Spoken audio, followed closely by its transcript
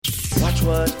Watch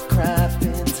what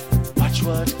crappens, watch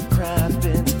what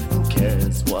crappens. Who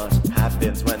cares what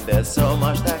happens when there's so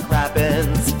much that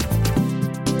crappens?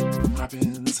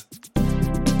 Crappens,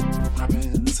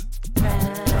 crappens.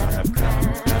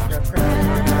 Crappens.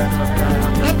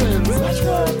 Watch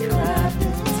what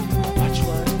crappens, watch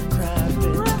what crappens.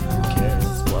 Who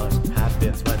cares what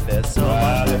happens when there's so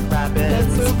much that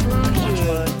crappens? Watch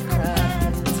what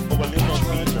crappens, watch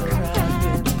what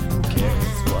crappens. Who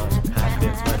cares what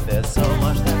happens when there's so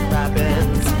much that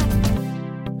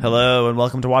crappens? Hello and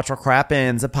welcome to Watch What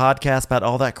Crappens, a podcast about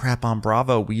all that crap on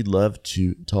Bravo we love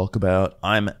to talk about.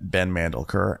 I'm Ben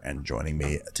Mandelker, and joining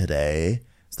me today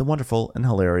is the wonderful and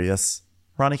hilarious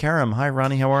Ronnie Karam. Hi,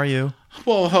 Ronnie. How are you?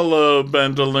 Well, hello,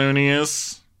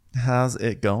 Bendelunius. How's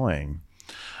it going?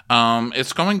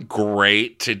 It's going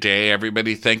great today,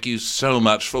 everybody. Thank you so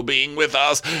much for being with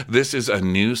us. This is a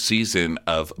new season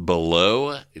of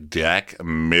Below Deck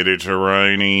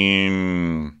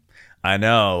Mediterranean. I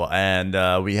know,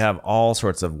 and we have all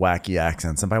sorts of wacky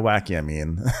accents, and by wacky I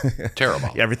mean Terrible.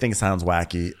 Everything sounds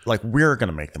wacky. Like, we're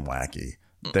gonna make them wacky.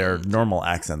 They're normal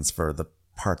accents for the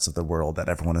parts of the world that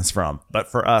everyone is from,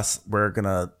 but for us, we're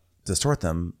gonna distort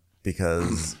them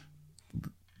because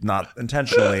not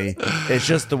intentionally. It's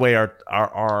just the way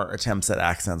our attempts at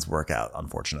accents work out,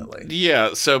 unfortunately.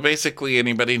 Yeah, so basically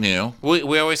anybody new.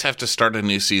 We always have to start a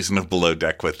new season of Below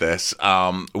Deck with this.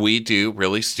 We do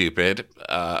really stupid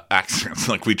accents.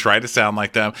 Like, we try to sound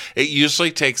like them. It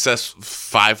usually takes us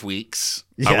 5 weeks.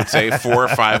 Yeah. I would say 4 or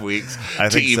 5 weeks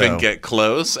to even get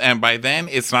close. And by then,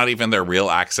 it's not even their real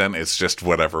accent. It's just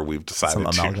whatever we've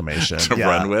decided to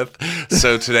run with.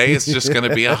 So today is just going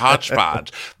to be a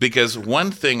hodgepodge. Because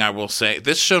one thing I will say,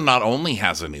 this show not only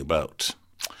has a new boat,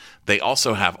 they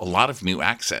also have a lot of new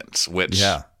accents, which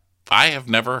I have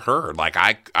never heard. Like,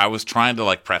 I was trying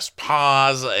to press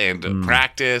pause and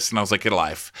practice, and I was like, get a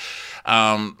life.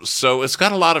 So it's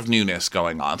got a lot of newness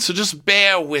going on. So just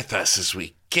bear with us as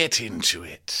we get into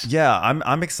it. Yeah,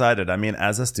 I'm excited. I mean,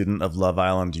 as a student of Love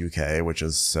Island UK, which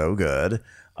is so good,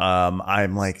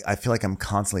 I feel like I'm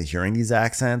constantly hearing these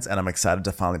accents, and I'm excited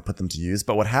to finally put them to use.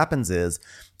 But what happens is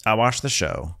I watch the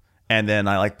show, and then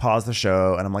I pause the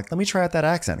show, and I'm like, let me try out that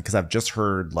accent, because I've just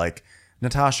heard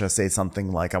Natasha say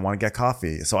something like, I want to get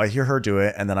coffee. So I hear her do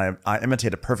it, and then I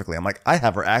imitate it perfectly. I'm like, I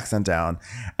have her accent down.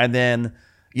 And then,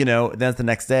 then it's the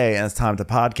next day, and it's time to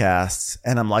podcast,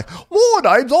 and I'm like, "What?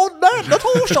 I'm on that,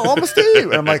 Natasha, I'm Steve."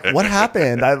 And I'm like, "What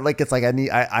happened?" I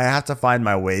have to find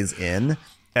my ways in,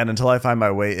 and until I find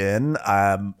my way in,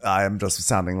 I'm just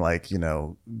sounding like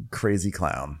crazy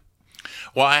clown.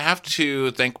 Well, I have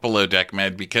to thank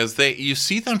BelowDeckMed because you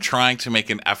see them trying to make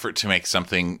an effort to make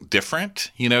something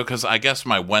different, because I guess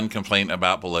my one complaint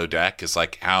about Below Deck is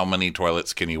how many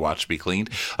toilets can you watch be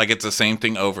cleaned? It's the same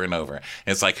thing over and over.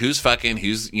 It's who's fucking,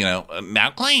 who's,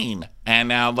 now clean. And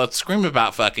now let's scream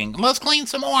about fucking. Let's clean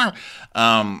some more.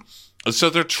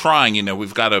 So they're trying,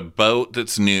 we've got a boat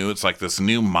that's new. It's this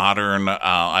new modern,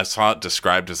 I saw it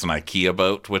described as an IKEA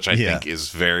boat, which I think is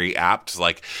very apt.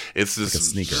 It's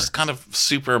this just kind of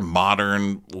super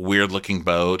modern, weird looking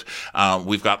boat.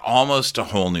 We've got almost a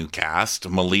whole new cast.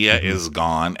 Malia is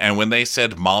gone. And when they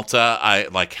said Malta,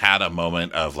 I had a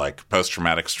moment of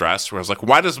post-traumatic stress where I was like,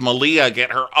 why does Malia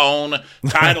get her own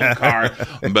title card?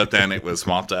 But then it was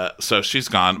Malta. So she's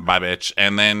gone. Bye, bitch.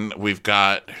 And then we've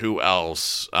got, who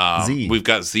else? We've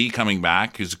got Z coming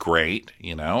back, who's great,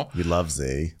 We love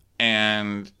Z.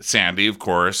 And Sandy, of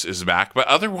course, is back. But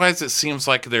otherwise, it seems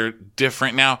like they're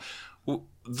different. Now,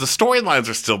 the storylines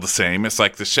are still the same. It's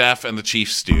the chef and the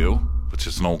chief stew, which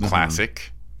is an old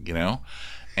classic,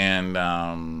 And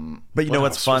but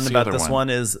what's fun about this one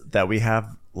is that we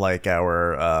have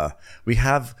we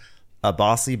have a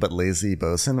bossy but lazy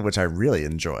bosun, which I really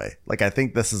enjoy. I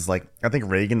think this is I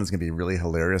think Reagan is going to be really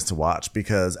hilarious to watch,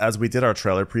 because as we did our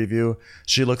trailer preview,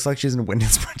 she looks like she's in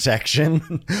witness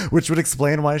protection, which would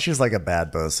explain why she's a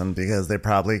bad bosun, because they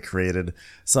probably created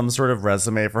some sort of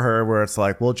resume for her where it's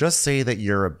well, just say that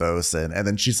you're a bosun, and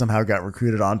then she somehow got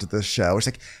recruited onto this show.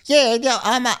 She's yeah,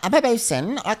 I'm a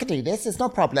bosun. I can do this. It's no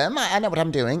problem. I know what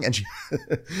I'm doing. And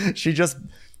she just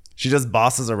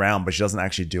bosses around, but she doesn't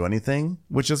actually do anything,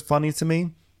 which is funny to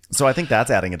me. So I think that's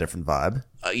adding a different vibe.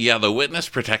 The witness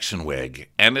protection wig.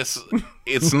 And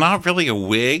it's not really a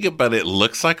wig, but it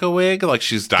looks like a wig.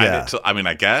 She's dyed it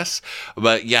I guess.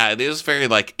 But yeah, it is very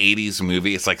 80s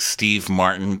movie. It's Steve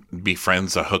Martin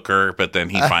befriends a hooker, but then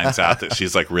he finds out that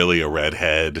she's really a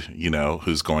redhead,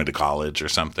 who's going to college or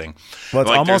something. Well,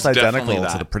 it's almost identical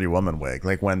to the Pretty Woman wig.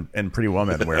 When in Pretty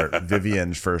Woman, where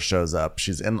Vivian first shows up,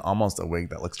 she's in almost a wig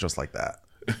that looks just like that.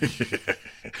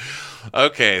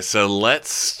 Okay, so let's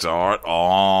start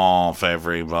off,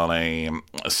 everybody.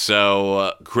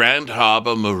 So, Grand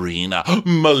Harbor Marina,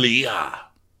 Malia.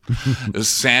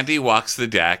 Sandy walks the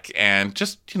deck and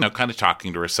just, kind of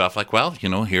talking to herself like, well,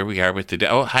 here we are with the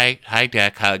deck. Oh, hi,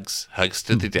 deck, hugs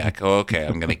to the deck. Oh, okay,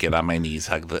 I'm going to get on my knees,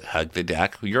 hug the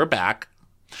deck. You're back.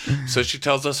 So she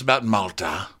tells us about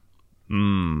Malta.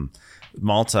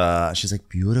 Malta, she's like,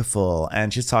 beautiful.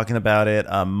 And she's talking about it.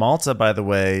 Malta, by the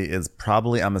way, is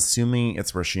probably, I'm assuming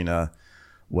it's where Sheena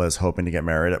was hoping to get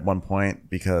married at one point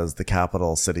because the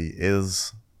capital city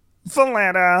is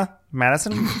Valletta.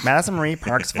 Madison Marie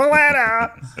Parks,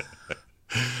 Valletta.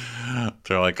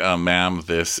 They're like, ma'am,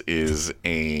 this is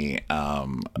a,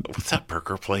 what's that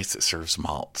burger place that serves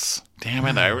malts? Damn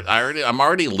it, I'm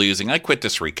already losing. I quit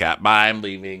this recap. Bye, I'm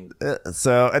leaving.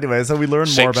 So we learn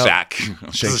more about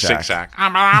Shake Shack.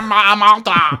 I'm a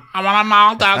Malta. I want a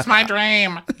Malta. It's my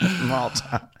dream.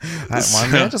 Malta.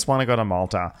 I just want to go to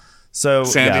Malta. So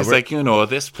Sandy's like,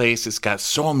 this place has got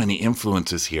so many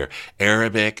influences here.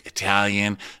 Arabic,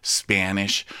 Italian,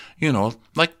 Spanish,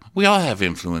 like we all have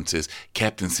influences.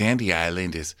 Captain Sandy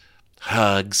Island is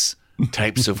hugs,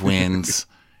 types of winds,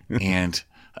 and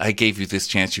I gave you this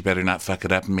chance. You better not fuck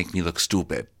it up and make me look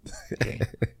stupid. Okay.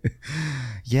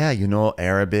 Yeah,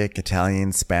 Arabic,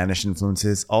 Italian, Spanish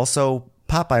influences. Also,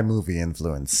 Popeye movie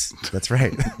influence. That's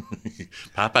right.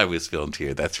 Popeye was filmed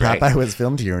here. That's right. Popeye was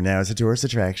filmed here. Now it's a tourist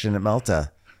attraction at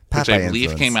Malta. Popeye Which I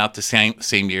believe influence. came out the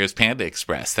same year as Panda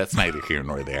Express. That's neither here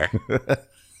nor there.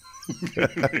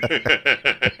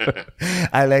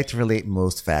 I like to relate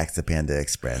most facts to Panda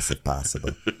Express if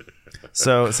possible.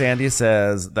 So Sandy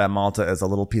says that Malta is a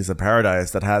little piece of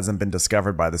paradise that hasn't been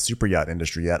discovered by the super yacht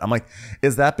industry yet. I'm like,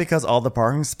 is that because all the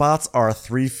parking spots are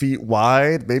 3 feet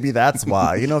wide? Maybe that's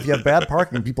why. If you have bad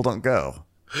parking, people don't go.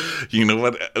 You know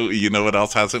what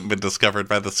else hasn't been discovered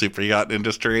by the super yacht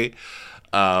industry?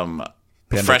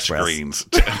 Fresh Express. greens.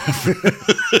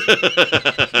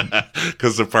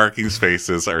 Because the parking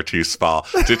spaces are too small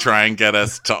to try and get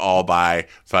us to all buy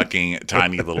fucking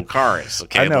tiny little cars.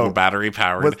 Okay, I know. little battery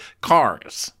powered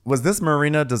cars. Was this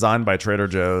marina designed by Trader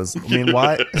Joe's? I mean,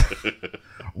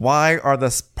 why are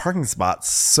the parking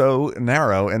spots so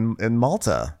narrow in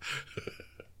Malta?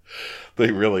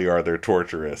 They really are. They're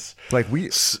torturous. Like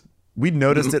we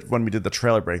noticed it when we did the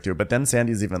trailer breakthrough, but then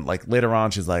Sandy's even like later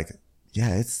on, she's like,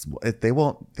 yeah, they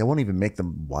won't even make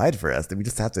them wide for us. We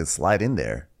just have to slide in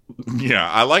there. Yeah,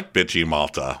 I like bitchy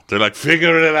Malta. They're like,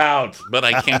 figure it out, but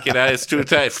I can't get out. It's too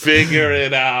tight. Figure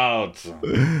it out.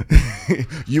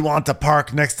 You want to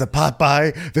park next to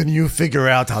Popeye? Then you figure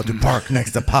out how to park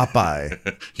next to Popeye.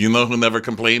 You know who never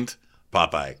complained?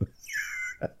 Popeye.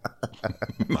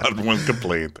 Not one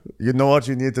complaint. You know what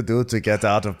you need to do to get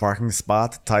out of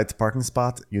tight parking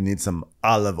spot? You need some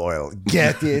olive oil.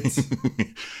 Get it?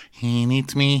 He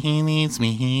needs me, he needs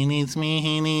me, he needs me,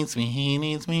 he needs me, he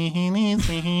needs me, he needs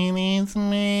me, he needs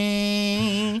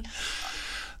me.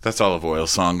 That's Olive Oil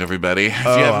song, everybody. If you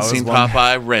haven't seen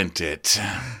Popeye, rent it.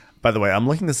 By the way, I'm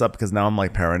looking this up because now I'm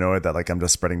like paranoid that like I'm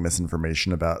just spreading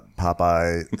misinformation about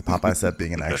Popeye, the Popeye set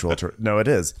being an actual No, it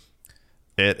is.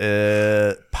 It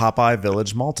is Popeye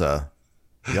Village, Malta.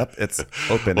 Yep, it's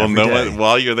open every day.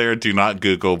 While you're there, do not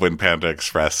Google when Panda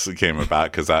Express came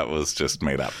about because that was just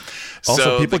made up.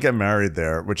 Also, people get married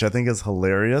there, which I think is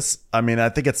hilarious. I mean, I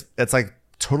think it's like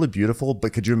totally beautiful,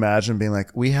 but could you imagine being like,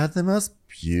 we had the most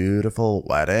beautiful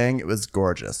wedding? It was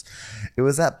gorgeous. It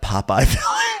was at Popeye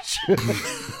Village.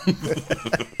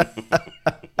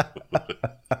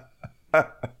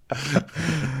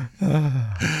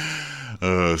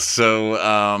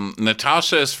 So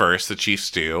Natasha is first, the chief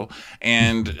stew,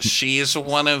 and she's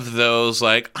one of those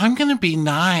like, I'm going to be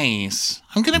nice.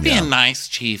 I'm going to be a nice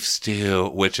chief stew,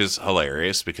 which is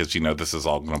hilarious because, this is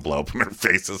all going to blow up in her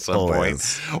face at some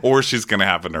point. Or she's going to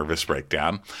have a nervous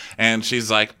breakdown. And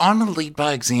she's like, I'm a lead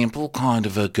by example kind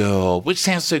of a girl, which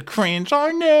sounds so cringe.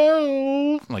 I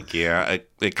know. Like, yeah,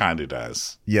 it kind of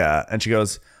does. Yeah. And she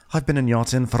goes, I've been in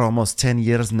yachting for almost 10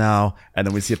 years now. And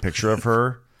then we see a picture of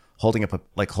her holding up an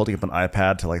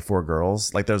iPad to like 4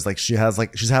 girls. Like there's like she's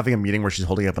having a meeting where she's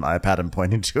holding up an iPad and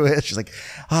pointing to it. She's like,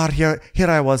 here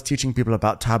I was teaching people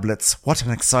about tablets. What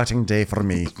an exciting day for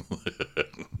me.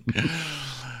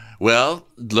 Well,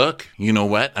 look, you know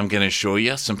what? I'm going to show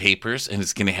you some papers, and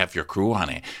it's going to have your crew on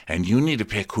it. And you need to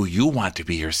pick who you want to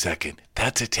be your second.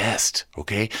 That's a test,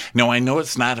 okay? Now, I know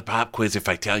it's not a pop quiz if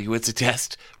I tell you it's a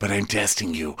test, but I'm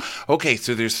testing you. Okay,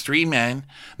 so there's 5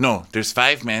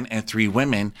 men and 3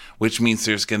 women, which means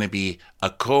there's going to be a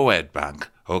co-ed bunk,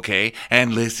 okay?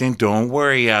 And listen, don't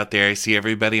worry out there. I see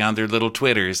everybody on their little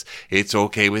Twitters. It's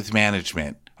okay with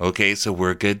management, okay? So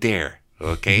we're good there.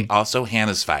 Okay. Also,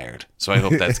 Hannah's fired. So I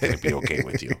hope that's going to be okay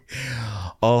with you.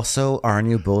 Also, our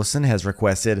new bosun has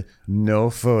requested no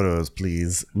photos,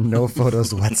 please. No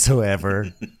photos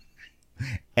whatsoever.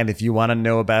 And if you want to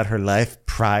know about her life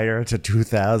prior to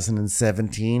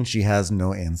 2017, she has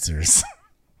no answers.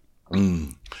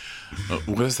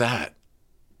 What is that?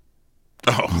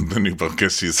 Oh, the new book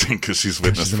because she's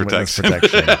witness protection.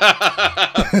 Witness protection.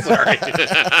 Sorry.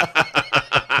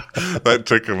 That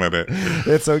took a minute.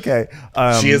 It's okay.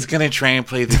 She is going to try and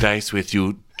play the dice with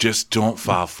you. Just don't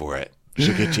fall for it.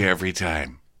 She'll get you every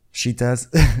time. She does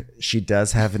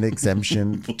have an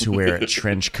exemption to wear a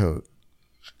trench coat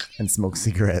and smoke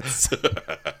cigarettes.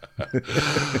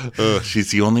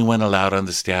 She's the only one allowed on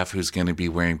the staff who's going to be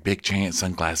wearing big giant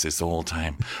sunglasses the whole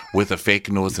time with a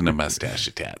fake nose and a mustache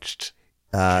attached.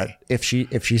 If she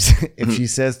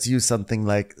says to you something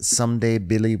like, someday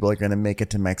Billy, we're going to make it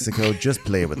to Mexico, just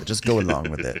play with it. Just go along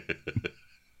with it.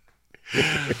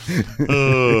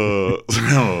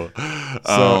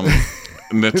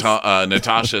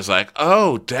 Natasha's like,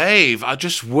 oh, Dave, I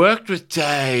just worked with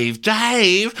Dave.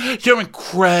 Dave, you're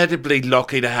incredibly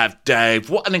lucky to have Dave.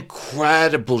 What an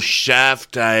incredible chef,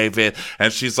 David.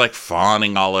 And she's like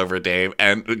fawning all over Dave.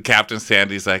 And Captain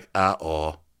Sandy's like,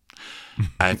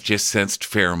 I've just sensed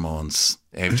pheromones.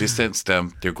 I've just sensed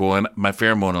them. They're going, my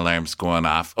pheromone alarm's going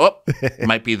off. Oh,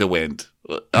 might be the wind.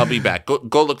 I'll be back.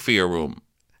 Go look for your room.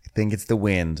 I think it's the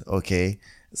wind. Okay.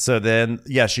 So then,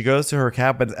 she goes to her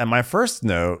cabin. And my first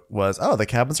note was, the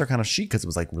cabins are kind of chic because it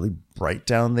was like really bright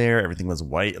down there. Everything was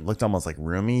white. It looked almost like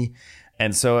roomy.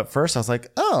 And so at first I was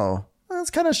like, that's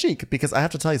kind of chic, because I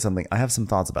have to tell you something. I have some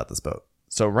thoughts about this boat.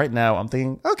 So right now I'm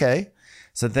thinking, okay.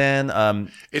 So then,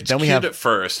 it's then cute at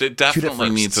first. It definitely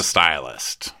needs a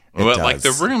stylist. But like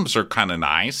the rooms are kind of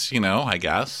nice, I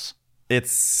guess.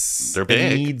 They're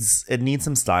big. It needs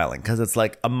some styling because it's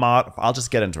like I'll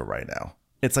just get into it right now.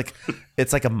 It's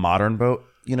like a modern boat,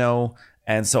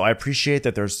 And so I appreciate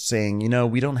that they're saying,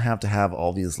 we don't have to have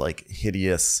all these like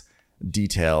hideous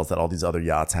details that all these other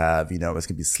yachts have. It's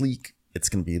gonna be sleek. It's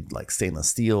gonna be like stainless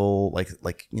steel,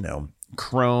 like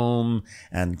chrome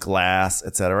and glass,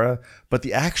 etc. But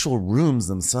the actual rooms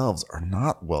themselves are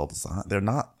not well designed. They're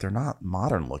not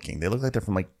modern looking. They look like they're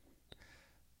from like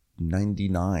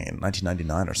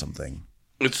 1999 or something.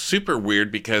 It's super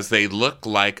weird because they look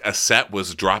like a set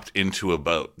was dropped into a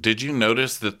boat. Did you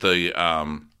notice that the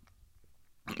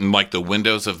like the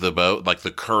windows of the boat, like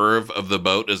the curve of the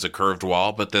boat is a curved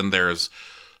wall, but then there's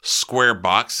square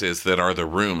boxes that are the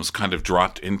rooms kind of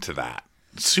dropped into that.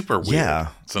 It's super weird. Yeah,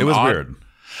 it was weird.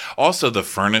 Also, the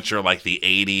furniture, like the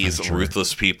 80s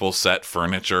Ruthless People set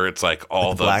furniture, it's like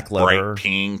all the black bright leather.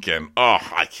 pink and,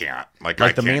 I can't. I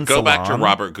the can't. main Go back to salon.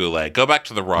 Robert Goulet. Go back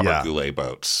to the Robert Goulet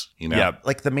boats, Yeah,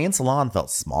 like the main salon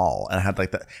felt small and had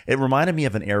like it reminded me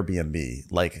of an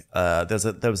Airbnb. Like there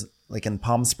was like in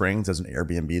Palm Springs, there's an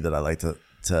Airbnb that I like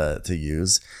to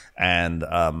use, and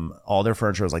all their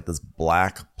furniture is like this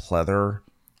black pleather,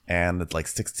 and it like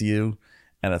sticks to you,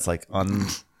 and it's like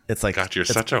it's like, God, you're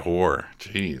such a whore.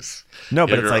 Jeez. No,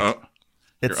 but your it's like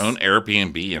your own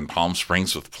Airbnb in Palm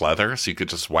Springs with pleather, so you could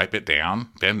just wipe it down.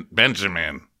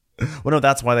 Benjamin. Well, no,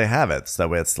 that's why they have it. So that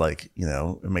way it's like,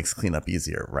 it makes cleanup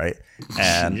easier, right?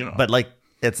 And but like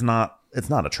it's not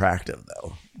attractive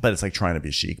though. But it's like trying to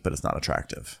be chic, but it's not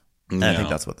attractive. And I think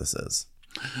that's what this is.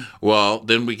 Well,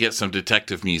 then we get some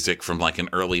detective music from like an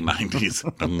early 90s.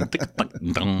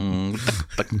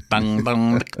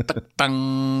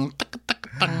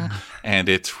 And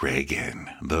it's Reagan,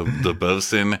 the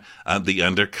bosun, the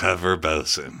undercover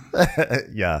bosun.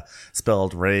 Yeah,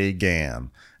 spelled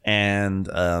Reagan. And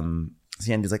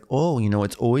Sandy's like,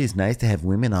 it's always nice to have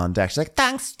women on deck. She's like,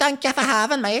 thank you for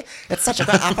having me. It's such a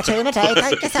great opportunity.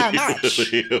 Thank you so much.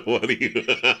 What are you?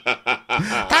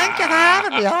 Thank you for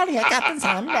having me on here, Captain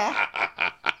Sandy.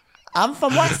 I'm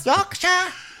from West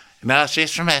Yorkshire. No,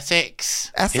 she's from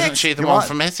Essex. Essex? Isn't she the one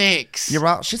from Essex? You're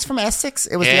right. She's from Essex.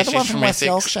 It was Yeah, the other one she's from from West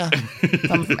Essex. Yorkshire.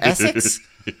 From Essex?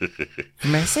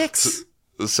 From Essex?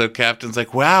 So Captain's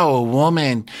like, wow, a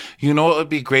woman. It would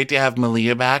be great to have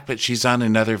Malia back, but she's on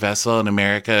another vessel, and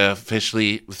America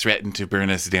officially threatened to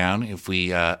burn us down if we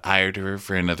hired her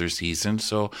for another season.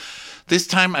 So this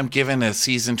time I'm giving a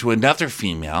season to another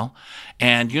female.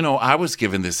 And, I was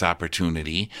given this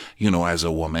opportunity, as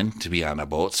a woman to be on a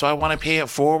boat. So I want to pay it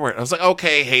forward. I was like,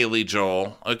 okay, Haley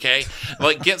Joel, okay?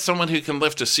 Like, get someone who can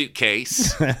lift a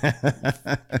suitcase.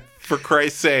 For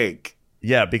Christ's sake.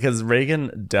 Yeah, because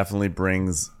Reagan definitely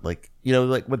brings like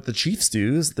with the chief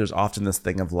stews, there's often this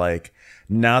thing of like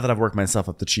Now that I've worked myself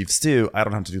up to chief stew, I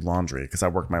don't have to do laundry because I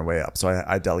work my way up. So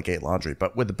I delegate laundry.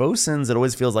 But with the bosuns, it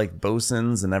always feels like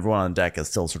bosuns and everyone on deck is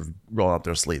still sort of rolling up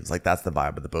their sleeves. Like that's the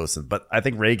vibe of the bosun. But I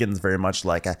think Reagan's very much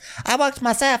like, I worked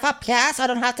myself up, yeah, so I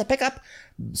don't have to pick up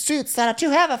suits that are too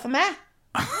heavy for me.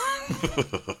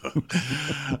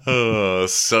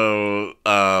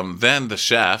 Then the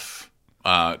chef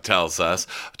tells us,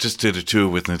 just did a tour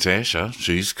with Natasha.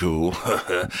 She's cool.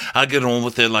 I get on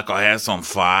with it like her ass on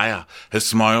fire. Her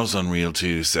smile's unreal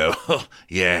too, so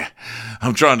yeah.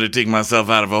 I'm trying to dig myself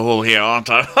out of a hole here, aren't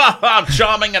I? I'm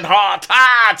charming and hot.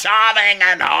 Charming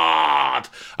and hot.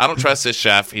 I don't trust this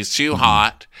chef. He's too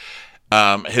hot.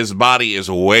 His body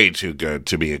is way too good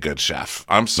to be a good chef.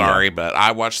 I'm sorry, but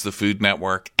I watch the Food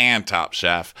Network and Top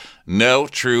Chef. No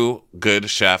true good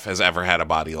chef has ever had a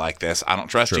body like this. I don't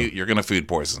trust you. You're going to food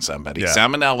poison somebody. Yeah.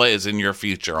 Salmonella is in your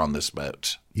future on this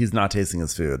boat. He's not tasting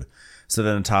his food. So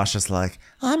then Natasha's like,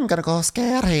 I'm going to go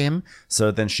scare him.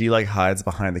 So then she like hides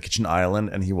behind the kitchen island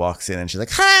and he walks in and she's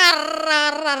like,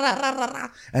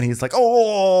 and he's like,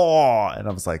 oh, and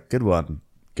I was like, good one.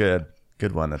 Good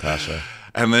one, Natasha.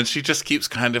 And then she just keeps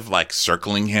kind of like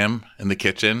circling him in the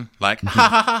kitchen, like, ha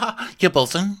ha ha, you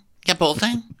buzzing? You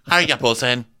buzzing? How are you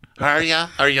buzzing? Are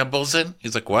you buzzing?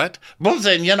 He's like, what?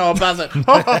 Buzzing, buzzing.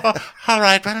 All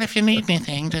right, well, if you need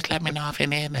anything, just let me know if you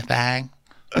need anything.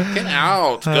 Get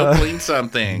out. Go clean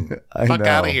something. Fuck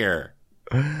out of here.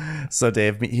 So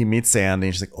Dave, he meets Sandy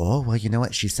and she's like, oh, well, you know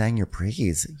what? She sang your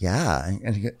praise. Yeah.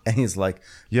 And he's like,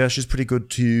 yeah, she's pretty good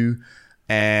too.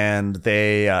 And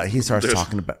he starts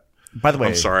talking about, by the way,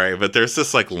 I'm sorry, but there's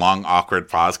this like long awkward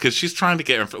pause because she's trying to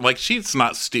get like she's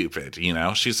not stupid,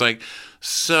 She's like,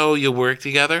 so you work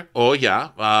together? Oh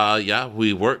yeah,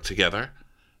 we work together.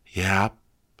 Yeah,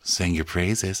 sing your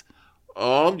praises.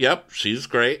 Oh yep, she's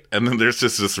great. And then there's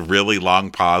just this really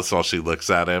long pause while she looks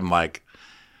at him like,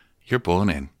 you're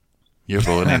boning,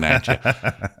 aren't you?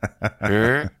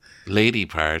 Her lady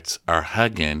parts are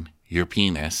hugging your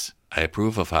penis. I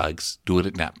approve of hugs. Do it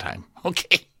at nap time.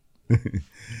 Okay.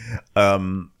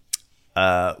 One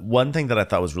thing that I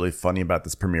thought was really funny about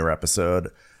this premiere episode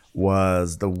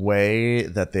was the way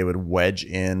that they would wedge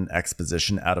in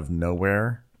exposition out of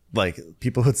nowhere. Like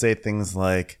people would say things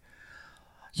like,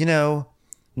 now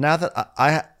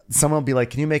that someone will be like,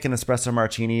 can you make an espresso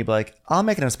martini? Be like, I'll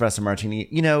make an espresso martini.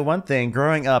 One thing,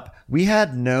 growing up, we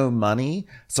had no money.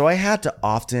 So I had to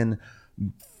often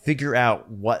figure out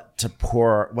what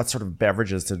sort of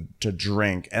beverages to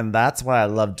drink. And that's why I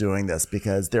love doing this,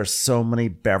 because there's so many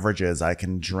beverages I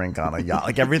can drink on a yacht.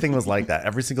 Like everything was like that.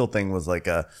 Every single thing was like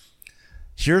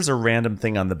here's a random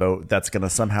thing on the boat that's going to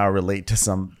somehow relate to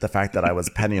the fact that I was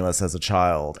penniless as a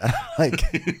child. Like,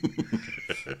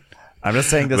 I'm just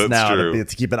saying this now to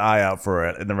keep an eye out for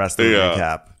it in the rest of the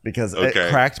recap, because it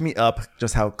cracked me up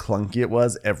just how clunky it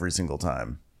was every single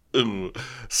time.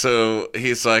 So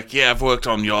he's like, yeah, I've worked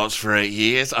on yachts for 8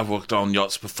 years. I've worked on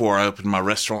yachts before I opened my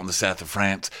restaurant in the south of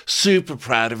France. Super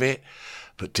proud of it,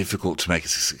 but difficult to make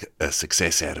a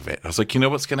success out of it. I was like, you know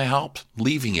what's going to help?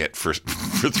 Leaving it for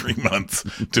 3 months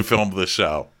to film the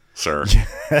show, sir.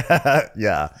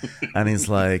 Yeah. And he's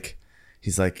like,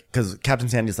 because Captain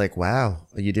Sandy's like, wow,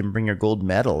 you didn't bring your gold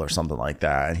medal or something like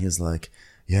that. And he's like,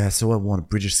 yeah, so I won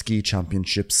British Ski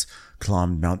Championships,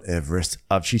 climbed Mount Everest.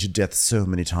 I've cheated death so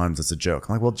many times as a joke.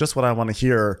 I'm like, well, just what I want to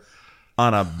hear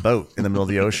on a boat in the middle of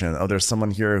the ocean. Oh, there's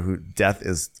someone here who death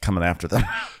is coming after them.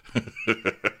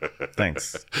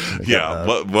 Thanks. Yeah,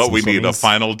 what we need, a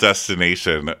Final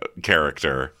Destination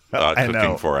character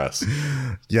cooking for us.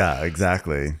 Yeah,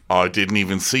 exactly. Oh, I didn't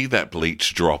even see that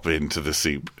bleach drop into the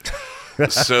soup.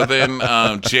 So then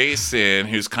Jason,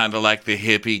 who's kind of like the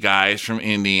hippie guy, he's from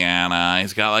Indiana.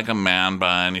 He's got like a man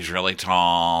bun. He's really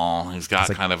tall. He's got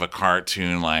kind of a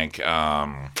cartoon like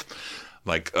a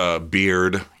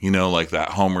beard, like that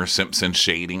Homer Simpson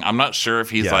shading. I'm not sure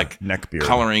if he's neck beard,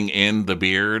 coloring in the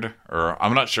beard, or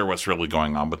I'm not sure what's really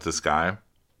going on with this guy.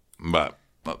 But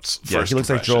that's he looks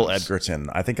like Joel Edgerton.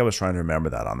 I think I was trying to remember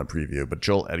that on the preview, but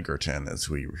Joel Edgerton is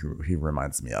who he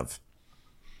reminds me of.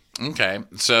 Okay,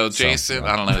 so Jason,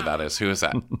 I don't know who that is. Who is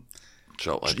that?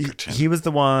 Joel Edgerton. He was the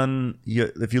one.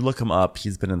 If you look him up,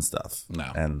 he's been in stuff.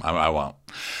 No, and I won't.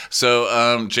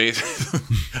 So Jason,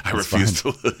 I refuse to.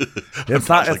 It's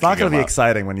not going to be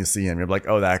exciting when you see him. You're like,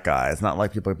 oh, that guy. It's not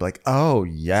like people are like, oh,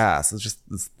 yes. It's just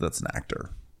that's an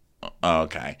actor.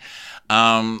 Okay.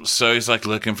 So he's like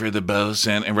looking for the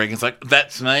bosun, and Reagan's like,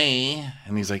 that's me.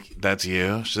 And he's like, that's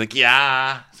you? She's like,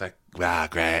 yeah. It's like, wow,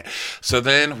 great. So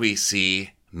then we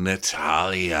see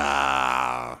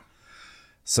Natalia.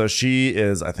 So she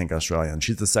is, I think, Australian.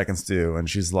 She's the second stew, and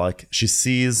she's like, she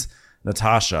sees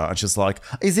Natasha, and she's like,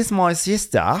 is this my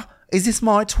sister? is this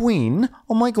my twin?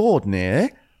 Oh my God, no.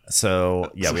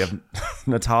 So, yeah, we have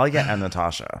Natalia and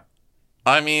Natasha.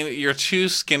 I mean, you're two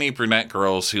skinny brunette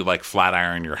girls who like flat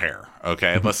iron your hair.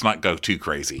 Okay, let's not go too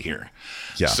crazy here.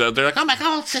 Yeah. So they're like, "Oh my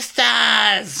God, sisters!"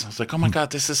 I was like, "Oh my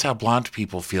God, this is how blonde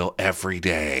people feel every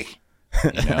day."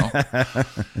 You know.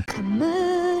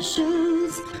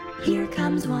 Commercials. Here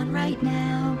comes one right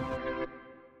now.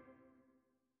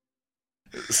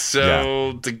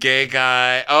 So the gay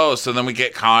guy. Oh, so then we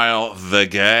get Kyle the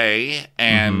gay,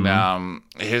 and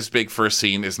his big first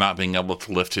scene is not being able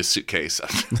to lift his suitcase up.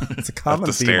 It's a common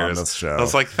the theme stairs. on this show. I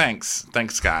was like, thanks,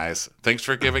 guys, thanks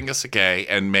for giving us a gay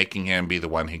and making him be the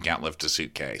one who can't lift a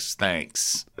suitcase.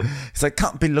 Thanks. He's like,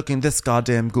 can't be looking this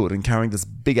goddamn good and carrying this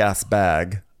big ass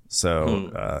bag.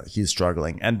 So he's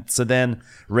struggling, and so then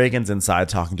Reagan's inside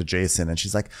talking to Jason, and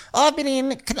she's like, I've been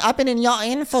in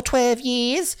yachting for 12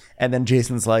 years, and then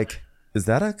Jason's like, is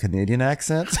that a Canadian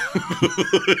accent?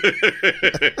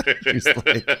 She's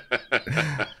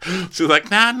like,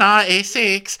 nah,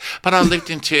 Essex, but I lived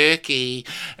in Turkey.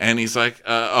 And he's like,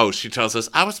 she tells us,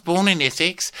 I was born in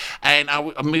Essex, and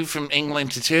I moved from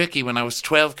England to Turkey when I was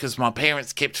 12 because my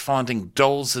parents kept finding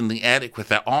dolls in the attic with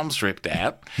their arms ripped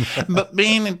out. But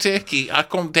being in Turkey, I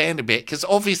calmed down a bit because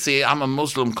obviously I'm a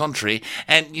Muslim country,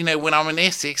 and, you know, when I'm in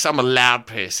Essex, I'm a loud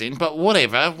person, but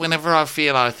whatever, whenever I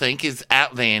feel I think is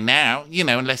out there now, you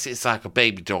know, unless it's like a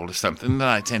baby doll or something, then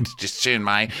I tend to just turn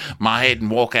my head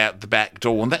and walk out the back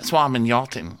door, and that's why I'm in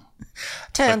yachting.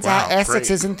 Turns out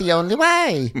Essex isn't the only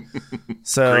way.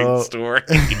 So great story.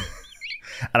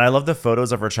 And I love the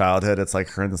photos of her childhood. It's like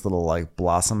her in this little like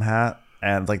blossom hat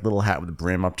and like little hat with the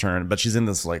brim upturned, but she's in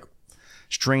this like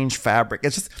strange fabric.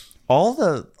 It's just all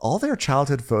their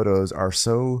childhood photos are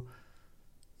so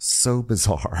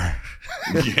bizarre.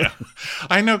 Yeah,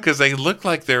 I know, because they look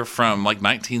like they're from like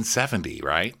 1970,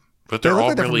 right? But they're all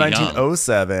like really from young.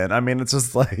 1907. I mean, it's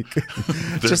just like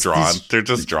they're drawn. They're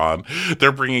just drawn.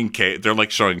 They're bringing they're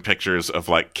like showing pictures of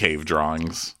like cave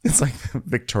drawings. It's like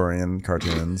Victorian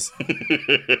cartoons.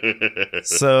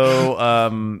 So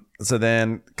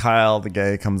then Kyle the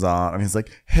gay comes on and he's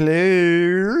like,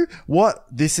 hello, what?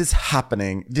 This is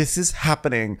happening.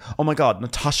 Oh my God,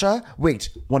 Natasha, wait,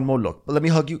 one more look. Let me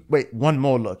hug you. Wait, one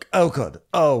more look. Oh good.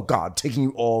 Oh God, taking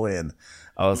you all in.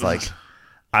 I was like,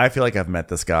 I feel like I've met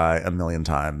this guy a million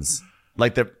times.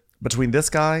 Like between this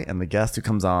guy and the guest who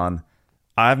comes on,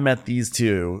 I've met these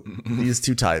two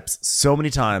types so many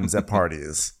times at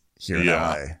parties here in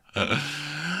LA.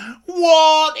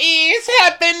 What is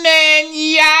happening?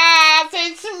 Yes,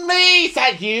 it's me.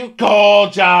 Say you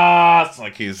gorgeous.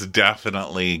 Like he's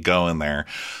definitely going there.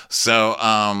 So,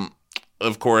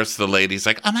 of course, the lady's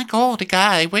like, "Oh my God, the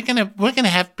guy, we're gonna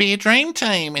have be a dream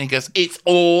team," and he goes, "It's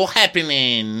all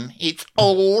happening. It's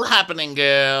all happening,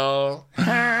 girl."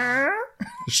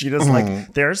 She just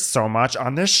like, there's so much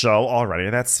on this show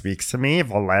already that speaks to me,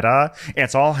 Valletta.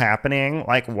 It's all happening.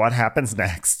 Like, what happens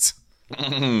next?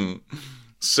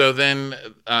 So then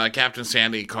Captain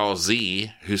Sandy calls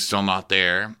Z, who's still not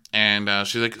there, and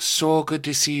she's like, so good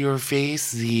to see your face,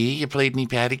 Z. You played me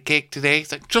patty cake today?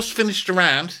 He's like, just finished a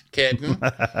round, Captain.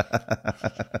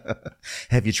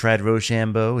 Have you tried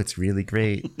Rochambeau? It's really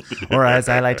great. Or as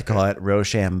I like to call it,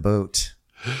 Rochambeau.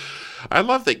 I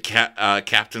love that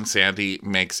Captain Sandy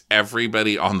makes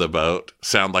everybody on the boat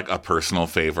sound like a personal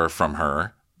favor from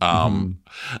her.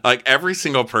 Like every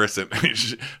single person,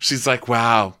 she's like,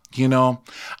 wow, you know,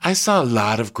 I saw a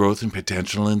lot of growth and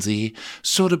potential in Z.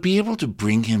 So to be able to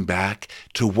bring him back,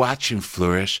 to watch him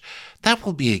flourish, that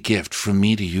will be a gift from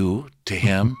me to you, to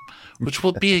him, which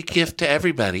will be a gift to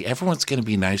everybody. Everyone's going to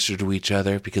be nicer to each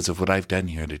other because of what I've done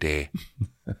here today.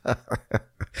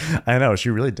 I know, she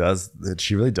really does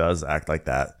act like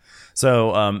that.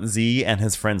 So Z and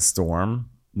his friend Storm,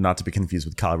 not to be confused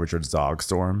with Kyle Richards' dog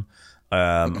Storm,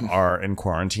 are in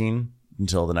quarantine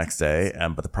until the next day.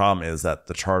 But the problem is that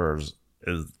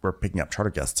we're picking up charter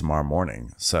guests tomorrow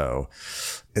morning, so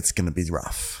it's going to be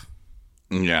rough.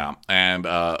 Yeah, and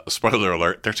spoiler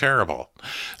alert, they're terrible.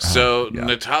 So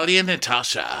Natalia and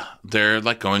Natasha, they're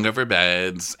like going over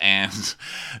beds, and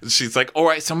she's like, all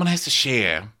right, someone has to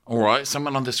share. All right,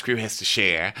 someone on this crew has to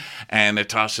share. And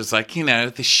Natasha's like, you know,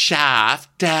 the chef,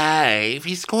 Dave,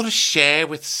 he's got to share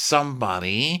with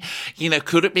somebody. You know,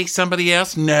 could it be somebody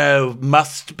else? No,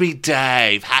 must be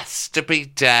Dave, has to be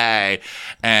Dave.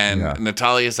 And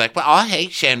Natalia's like, well, I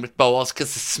hate sharing with boys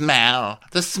because the smell,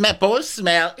 boys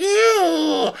smell,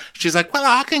 ew. She's like, well,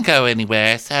 I can go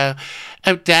anywhere, so...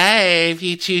 Oh, Dave,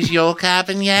 you choose your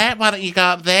cabin yet? Why don't you go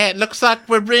up there? It looks like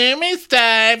we're roomies,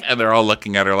 Dave. And they're all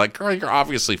looking at her like, girl, you're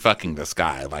obviously fucking this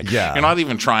guy. Like, you're not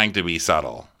even trying to be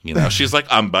subtle. You know, she's like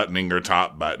unbuttoning her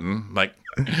top button. Like,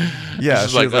 Yeah,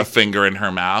 she's like a finger in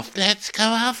her mouth. Let's go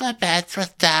alphabets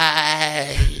with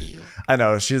Dave. I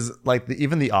know. She's like,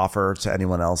 even the offer to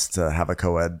anyone else to have a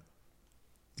co-ed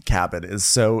cabin is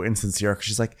so insincere.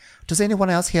 She's like, does anyone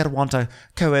else here want a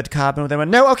co-ed cabin? They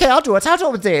went, no, okay, I'll do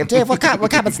it with Dave. Dave, what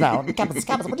cabins now?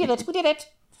 Cabins, we did it.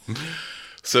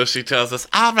 So she tells us,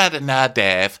 I already know,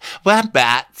 Dave. We're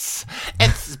bats.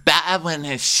 It's better when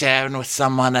he's sharing with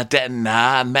someone I didn't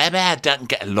know. Maybe I don't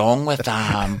get along with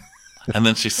them. And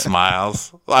then she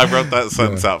smiles. I wrote that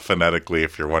sentence out phonetically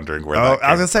if you're wondering where that came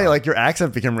I was going to say, like, your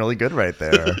accent became really good right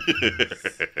there.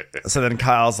 So then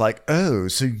Kyle's like, oh,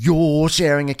 so you're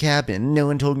sharing a cabin? No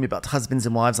one told me about husbands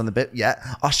and wives on the boat yet.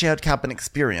 Our shared cabin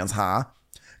experience, huh?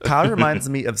 Kyle reminds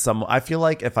me of someone. I feel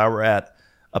like if I were at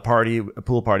a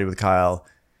pool party with Kyle,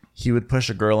 he would push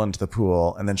a girl into the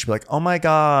pool and then she'd be like, oh my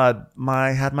God,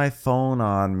 I had my phone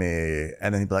on me.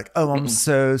 And then he'd be like, oh, I'm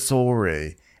so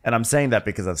sorry. And I'm saying that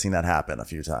because I've seen that happen a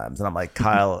few times. And I'm like,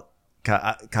 Kyle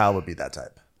would be that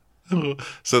type.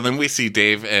 So then we see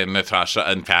Dave and Natasha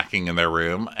unpacking in their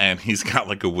room, and he's got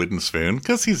like a wooden spoon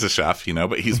because he's a chef, you know,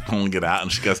 but he's pulling it out,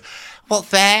 and she goes, well,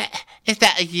 is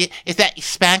that your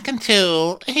spanking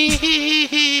tool?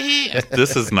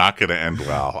 This is not going to end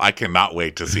well. I cannot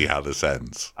wait to see how this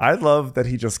ends. I love that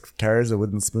he just carries a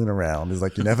wooden spoon around. He's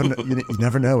like, you never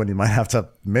know when you might have to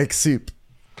make soup.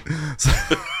 So,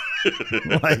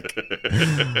 like,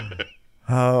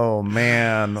 oh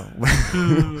man,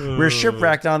 we're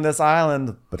shipwrecked on this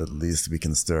island, but at least we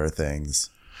can stir things.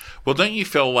 Well, don't you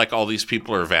feel like all these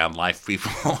people are van life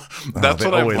people? That's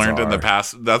what I've learned in the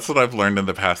past. That's what I've learned in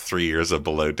the past 3 years of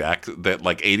Below Deck, that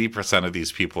like 80% of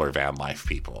these people are van life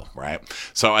people, right?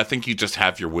 So I think you just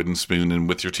have your wooden spoon and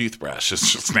with your toothbrush.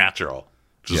 It's just natural.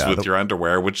 Just with your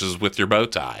underwear, which is with your bow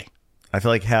tie. I feel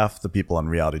like half the people on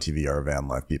reality TV are van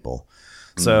life people.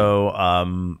 So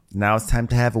now it's time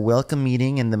to have a welcome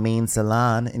meeting in the main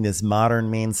salon, in this modern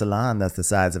main salon that's the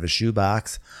size of a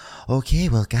shoebox. Okay,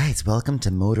 well, guys, welcome to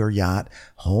Motor Yacht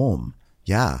Home.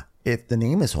 Yeah, if the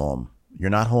name is Home, you're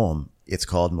not home. It's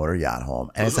called Motor Yacht Home.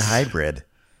 And it's a hybrid,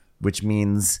 which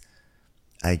means,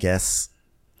 I guess,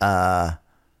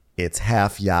 it's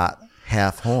half yacht,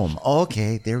 half home.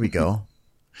 Okay, there we go.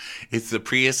 It's the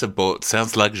Prius of boat.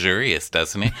 Sounds luxurious,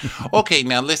 doesn't it? Okay,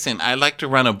 now listen, I like to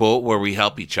run a boat where we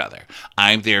help each other.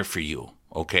 I'm there for you,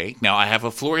 okay? Now, I have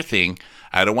a floor thing.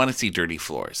 I don't want to see dirty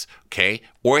floors, okay?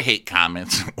 Or hate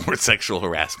comments or sexual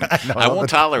harassment. I won't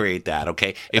tolerate that,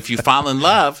 okay? If you fall in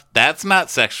love, that's not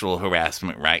sexual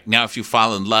harassment, right? Now, if you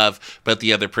fall in love, but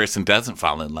the other person doesn't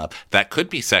fall in love, that could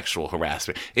be sexual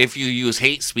harassment. If you use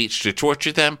hate speech to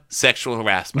torture them, sexual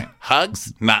harassment.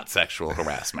 Hugs, not sexual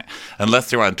harassment, unless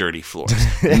they're on dirty floors.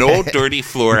 No dirty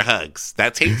floor hugs.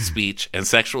 That's hate speech and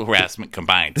sexual harassment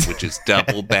combined, which is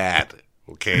double bad.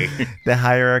 Okay. The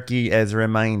hierarchy as a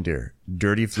reminder.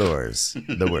 Dirty floors,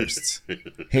 the worst.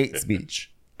 Hate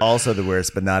speech, also the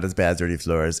worst, but not as bad as dirty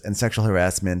floors. And sexual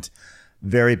harassment,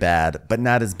 very bad, but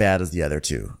not as bad as the other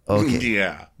two. Okay.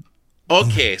 Yeah.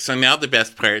 Okay, so now the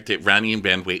best part that Ronnie and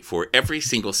Ben wait for every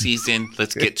single season.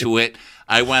 Let's get to it.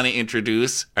 I want to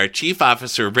introduce our Chief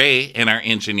Officer, Ray, and our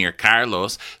Engineer,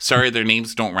 Carlos. Sorry, their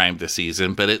names don't rhyme this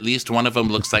season, but at least one of them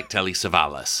looks like Telly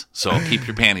Savalas. So keep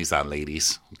your panties on,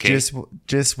 ladies. Okay?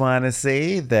 Just want to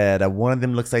say that one of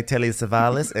them looks like Telly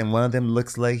Savalas, and one of them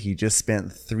looks like he just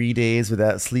spent 3 days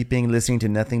without sleeping, listening to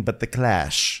nothing but The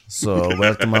Clash. So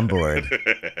welcome on board.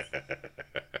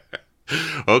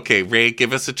 Okay, Ray,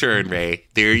 give us a turn, Ray.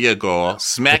 There you go.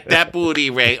 Smack that booty,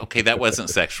 Ray. Okay, that wasn't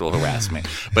sexual harassment,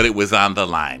 but it was on the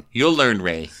line. You'll learn,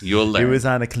 Ray. You'll learn. It was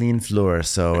on a clean floor,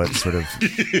 so it's sort of...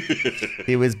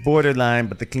 It was borderline,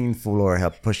 but the clean floor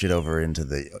helped push it over into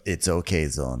the it's okay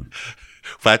zone.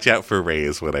 Watch out for Ray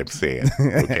is what I'm saying.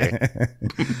 Okay.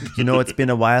 You know, it's been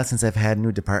a while since I've had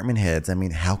new department heads. I mean,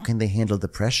 how can they handle the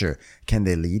pressure? Can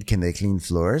they lead? Can they clean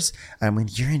floors? I mean,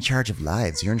 you're in charge of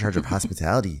lives. You're in charge of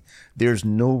hospitality. There's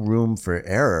no room for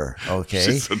error. Okay.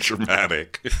 She's so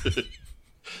dramatic.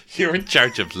 You're in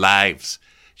charge of lives.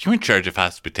 You're in charge of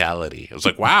hospitality. I was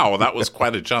like, wow, that was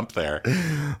quite a jump there.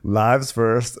 Lives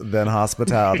first, then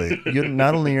hospitality. You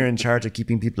not only are in charge of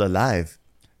keeping people alive,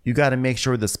 you got to make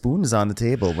sure the spoon is on the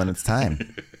table when it's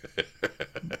time.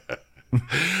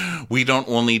 We don't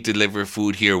only deliver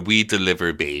food here, we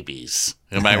deliver babies.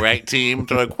 Am I right, team?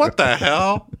 They're like, what the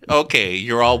hell? Okay,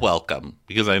 you're all welcome,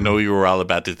 because I know you were all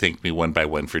about to thank me one by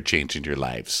one for changing your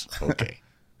lives. Okay.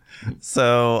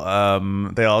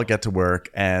 So they all get to work,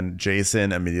 and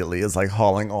Jason immediately is like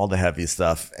hauling all the heavy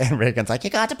stuff. And Reagan's like, you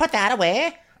got to put that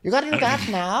away. You got to do that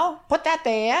now. Put that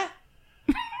there.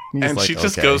 And like, she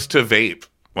just goes to vape.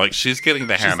 Like, she's getting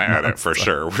the Hannah edit for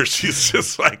sure, where she's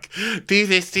just like, do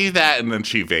this, do that, and then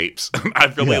she vapes. I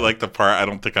really like the part, I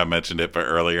don't think I mentioned it, but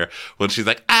earlier, when she's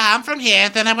like, I'm from here,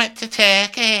 then I went to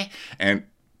Turkey. And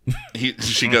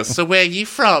she goes, so where are you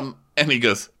from? And he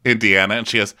goes, Indiana. And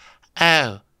she goes,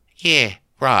 oh, yeah,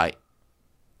 right.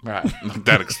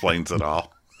 That explains it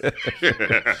all.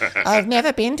 I've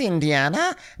never been to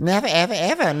Indiana. Never, ever,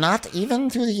 ever. Not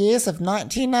even through the years of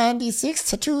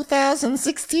 1996 to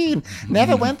 2016.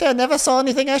 Never went there, never saw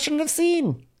anything I shouldn't have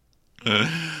seen.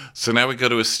 So now we go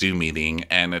to a stew meeting,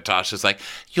 and Natasha's like,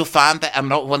 you'll find that I'm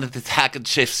not one of the haggard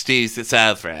chef stews that's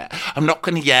over it. I'm not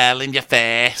going to yell in your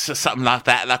face or something like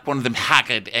that, like one of them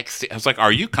haggard I was like,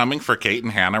 are you coming for Kate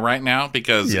and Hannah right now?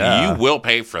 Because you will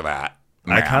pay for that.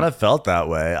 Now. I kind of felt that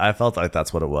way. I felt like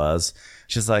that's what it was.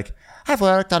 She's like, I've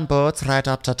worked on boats right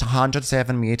up to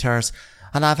 107 meters,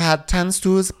 and I've had 10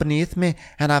 stews beneath me,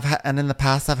 and in the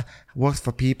past I've worked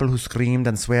for people who screamed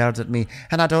and sweared at me,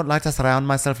 and I don't like to surround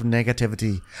myself with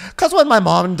negativity. Because when my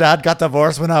mom and dad got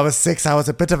divorced when I was 6, I was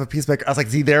a bit of a peacemaker. I was like,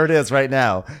 see, there it is right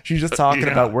now. She's just talking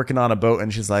about working on a boat,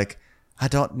 and she's like, I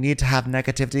don't need to have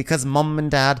negativity because mom and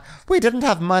dad, we didn't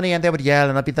have money, and they would yell,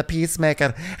 and I'd be the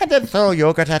peacemaker and then throw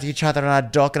yogurt at each other, and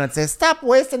I'd duck and I'd say, stop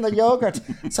wasting the yogurt.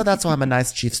 So that's why I'm a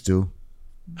nice chief stew.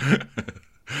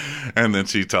 And then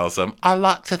she tells them, I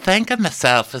like to think of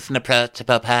myself as an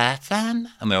approachable person.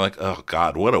 And they're like, oh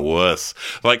God, what a wuss.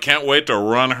 Like, can't wait to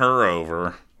run her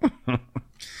over.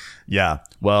 Yeah.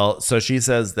 Well, so she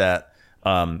says that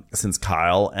since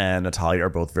Kyle and Natalia are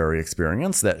both very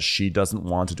experienced, that she doesn't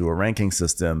want to do a ranking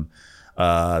system.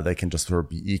 They can just sort of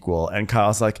be equal. And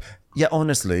Kyle's like, yeah,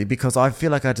 honestly, because I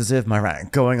feel like I deserve my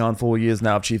rank. Going on 4 years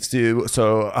now of Chief Stew,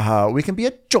 so we can be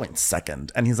a joint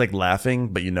second. And he's like laughing,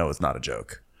 but you know it's not a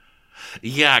joke.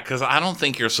 Yeah, because I don't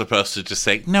think you're supposed to just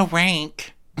say, no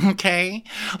rank, okay?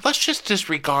 Let's just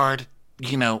disregard,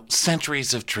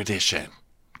 centuries of tradition.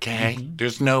 Okay,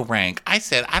 There's no rank. I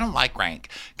said, I don't like rank.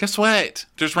 Guess what?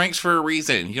 There's ranks for a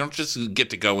reason. You don't just get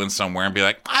to go in somewhere and be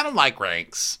like, I don't like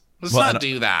ranks. Let's not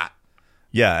do that.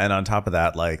 Yeah, and on top of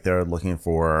that, like, they're looking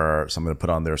for something to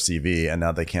put on their CV, and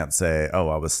now they can't say, oh,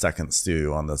 I was second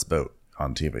stew on this boat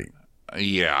on TV.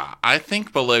 Yeah, I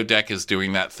think Below Deck is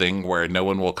doing that thing where no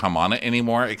one will come on it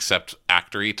anymore except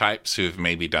actor-y types who've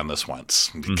maybe done this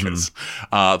once because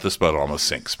this boat almost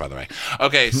sinks, by the way.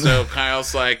 Okay, so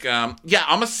Kyle's like, yeah,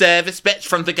 I'm a service bitch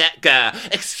from the get-go.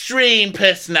 Extreme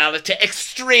personality,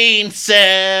 extreme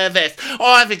service.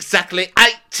 I have exactly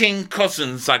 18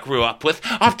 cousins I grew up with.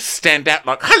 I have to stand out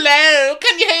like, hello,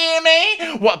 can you hear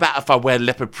me? What about if I wear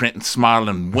leopard print and smile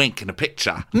and wink in a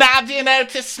picture? Now do you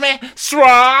notice me?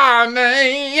 Swan.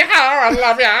 I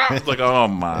love you. It's like, oh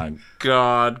my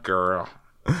God, girl.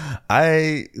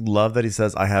 I love that he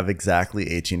says, I have exactly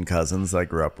 18 cousins that I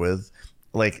grew up with.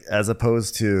 Like, as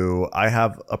opposed to, I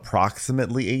have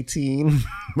approximately 18.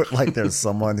 But, like, there's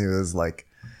someone who is, like,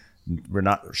 we're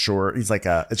not sure. He's like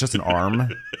it's just an arm.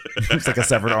 It's like a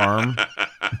severed arm.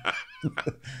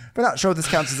 We're not sure this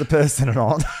counts as a person or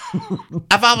not.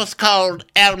 I've always called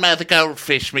Elmo the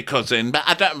goldfish my cousin, but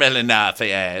I don't really know if he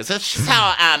is. It's just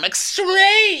how I am.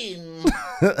 Extreme.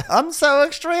 I'm so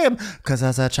extreme. Because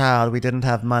as a child, we didn't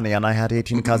have money, and I had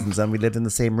 18 cousins, and we lived in the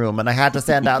same room, and I had to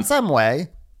stand out some way.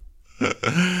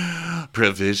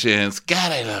 Provisions.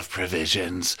 God, I love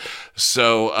provisions.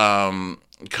 So,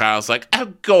 Kyle's like,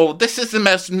 oh God, this is the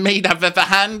most meat I've ever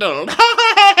handled.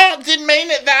 Didn't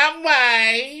mean it that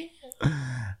way.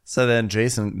 So then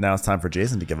now it's time for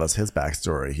Jason to give us his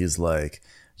backstory. He's like,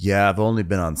 yeah, I've only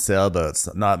been on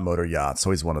sailboats, not motor yachts.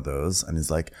 So he's one of those. And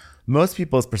he's like, most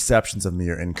people's perceptions of me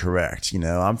are incorrect.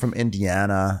 I'm from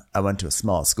Indiana. I went to a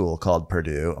small school called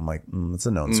Purdue. I'm like, it's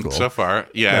a known school. So far.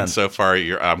 Yeah. And so far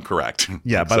I'm correct.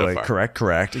 Yeah. By the way,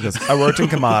 correct. He goes, I worked in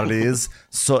commodities.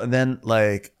 And then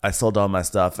like I sold all my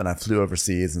stuff and I flew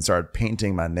overseas and started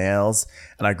painting my nails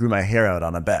and I grew my hair out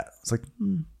on a bet. It's like,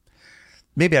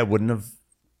 maybe I wouldn't have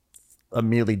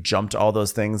immediately jumped to all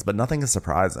those things, but nothing is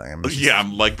surprising.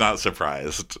 I'm like not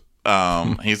surprised.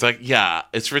 He's like, yeah,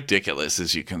 it's ridiculous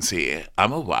as you can see.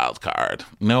 I'm a wild card.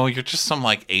 No, you're just some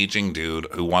like aging dude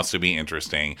who wants to be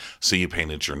interesting, so you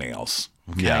painted your nails.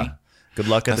 Okay? Yeah. Good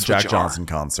luck at the Jack Johnson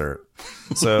concert.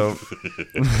 So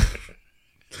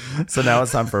now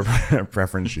it's time for a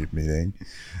preference sheet meeting.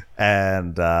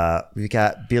 And we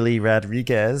got Billy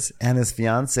Rodriguez and his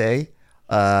fiance,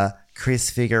 Chris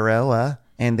Figueroa.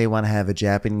 And they want to have a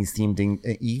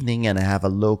Japanese-themed evening and have a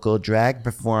local drag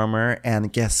performer.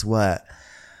 And guess what?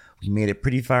 We made it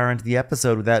pretty far into the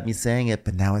episode without me saying it,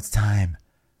 but now it's time.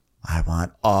 I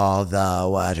want all the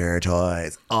water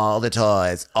toys. All the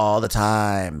toys. All the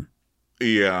time.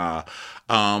 Yeah.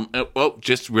 Well,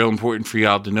 just real important for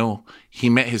y'all to know, he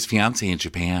met his fiance in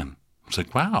Japan. It's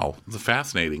like, wow, that's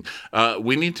fascinating.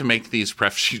 We need to make these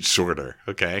pref sheets shorter,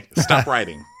 okay? Stop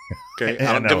writing. Okay?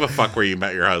 I don't give a fuck where you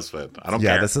met your husband. I don't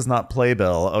care. Yeah, this is not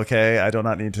Playbill, okay? I do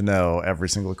not need to know every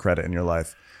single credit in your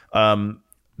life.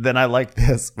 Then I like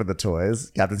this with the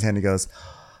toys. Captain Sandy goes,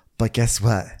 but guess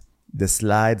what? The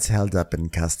slide's held up in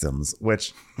customs,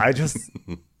 which I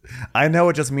know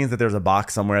it just means that there's a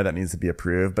box somewhere that needs to be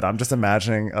approved, but I'm just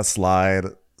imagining a slide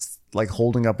like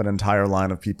holding up an entire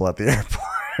line of people at the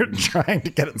airport trying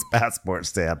to get its passport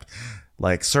stamped.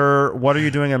 Like, sir, what are you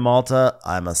doing in Malta?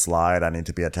 I'm a slide. I need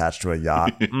to be attached to a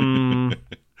yacht.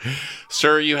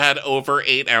 Sir, you had over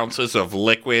 8 ounces of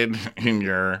liquid in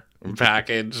your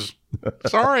package.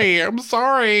 Sorry. I'm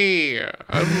sorry.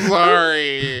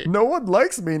 No one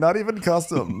likes me, not even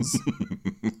customs.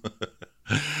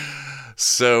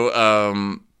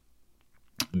 So,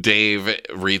 Dave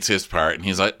reads his part, and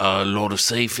he's like, a lot of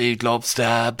seafood,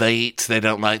 lobster, beets. They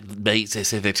don't like beets. They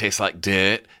say they taste like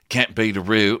dirt. Can't beat a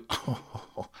root.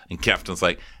 And Captain's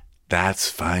like, that's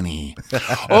funny.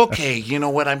 Okay, you know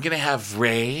what? I'm going to have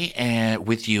Ray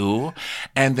with you,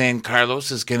 and then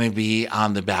Carlos is going to be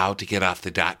on the bow to get off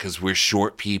the dock because we're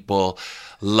short people.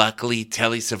 Luckily,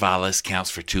 Telly Savalas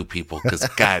counts for 2 people because,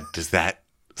 God, does that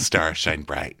star shine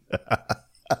bright.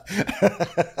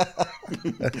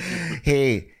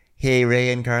 Hey,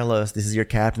 Ray and Carlos, this is your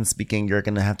captain speaking. You're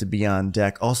going to have to be on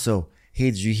deck. Also,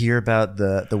 hey, did you hear about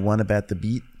the one about the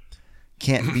beet?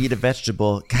 Can't beat a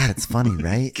vegetable. God, it's funny,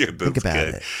 right? Yeah, Think about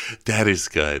it. That is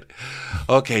good.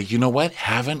 Okay, you know what?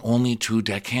 Having only 2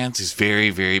 deckhands is very,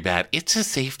 very bad. It's a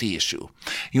safety issue.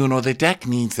 You know, the deck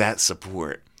needs that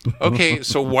support. Okay,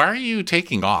 so why are you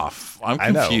taking off? I'm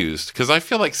confused because I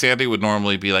feel like Sandy would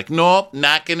normally be like, nope,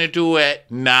 not going to do it.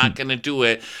 Not going to do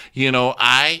it. You know,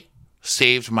 I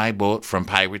saved my boat from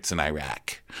pirates in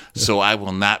Iraq, so I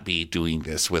will not be doing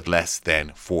this with less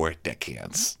than 4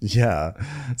 deckhands. Yeah,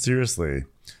 seriously.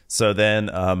 So then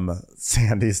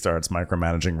Sandy starts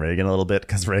micromanaging Reagan a little bit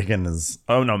because Reagan is,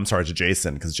 to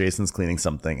Jason because Jason's cleaning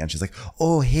something and she's like,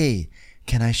 oh, hey,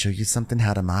 can I show you something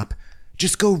how to mop?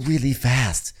 Just go really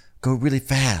fast. Go really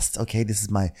fast. Okay, this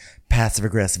is my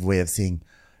passive-aggressive way of saying,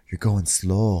 you're going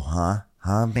slow, huh?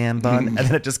 Huh, man bun? And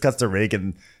then it just cuts to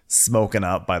Reagan smoking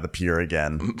out by the pier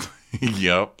again.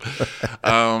 Yep.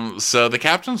 So the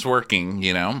captain's working,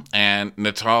 you know, and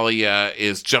Natalia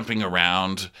is jumping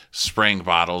around, spraying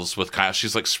bottles with Kyle.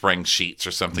 She's like spraying sheets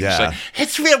or something. Yeah. She's like,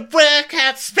 it's real work. I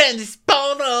have to spray these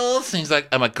bottles. And he's like,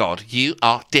 oh my God, you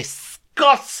are disgusting.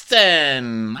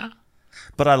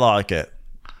 But I like it.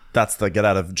 That's the get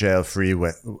out of jail free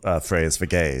phrase for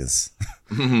gays.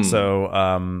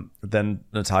 So then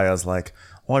Natalia's like,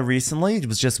 I recently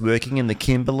was just working in the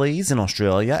Kimberleys in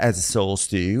Australia as a soul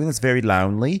stew, and it's very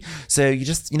lonely. So you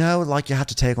just, you know, like you have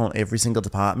to take on every single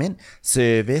department: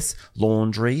 service,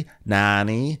 laundry,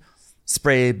 nanny,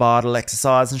 spray bottle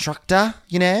exercise instructor,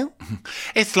 you know?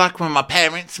 It's like when my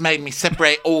parents made me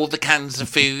separate all the cans of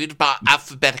food by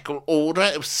alphabetical order.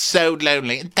 It was so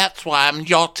lonely, and that's why I'm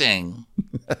yachting.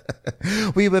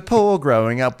 We were poor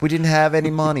growing up. We didn't have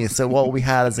any money, so all we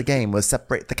had as a game was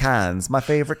separate the cans. My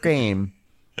favorite game.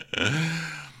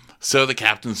 So the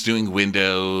captain's doing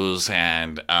windows,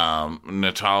 and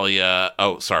Natalia...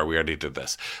 Oh, sorry, we already did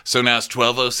this. So now it's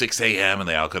 12:06 a.m., and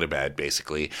they all go to bed,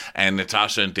 basically. And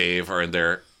Natasha and Dave are in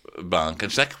their bunk,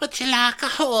 and she's like, would you like a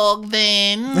hug,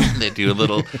 then? They do a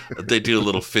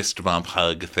little fist bump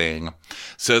hug thing.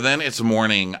 So then it's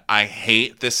morning. I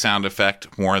hate this sound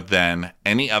effect more than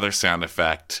any other sound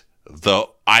effect. The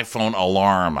iPhone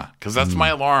alarm, because that's my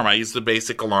alarm. I use the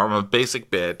basic alarm. I'm a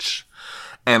basic bitch.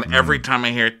 And every time I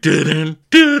hear it,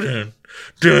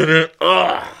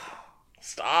 ugh,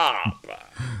 stop.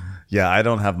 Yeah, I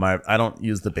don't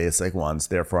use the basic ones,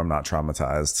 therefore I'm not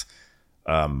traumatized.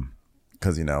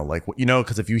 Because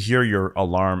because if you hear your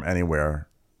alarm anywhere,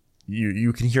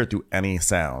 you can hear it through any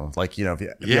sound. Like, you know, if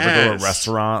you ever go to a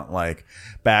restaurant, like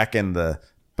back in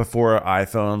before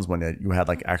iPhones, when you had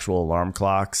like actual alarm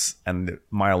clocks, and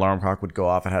my alarm clock would go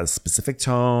off, it had a specific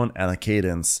tone and a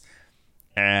cadence.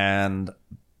 And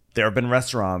there have been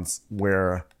restaurants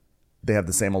where they have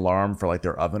the same alarm for like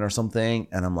their oven or something,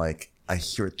 and I'm like, I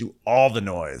hear it through all the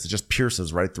noise. It just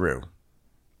pierces right through.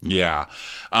 Yeah.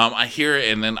 I hear it,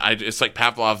 and then it's like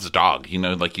Pavlov's dog, you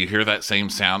know, like you hear that same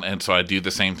sound, and so I do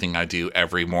the same thing I do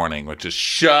every morning, which is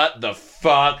shut the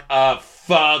fuck up,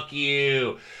 fuck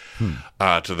you,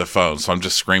 to the phone. So I'm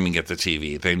just screaming at the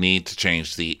TV. They need to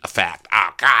change the effect. Oh,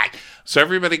 God. So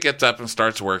everybody gets up and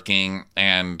starts working,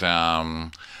 and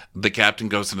the captain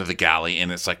goes into the galley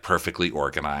and it's like perfectly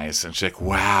organized. And she's like,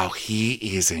 wow, he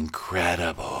is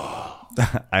incredible.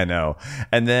 I know.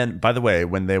 And then, by the way,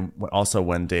 when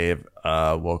Dave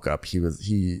woke up, he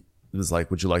was like,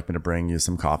 would you like me to bring you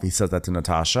some coffee? He says that to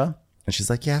Natasha. And she's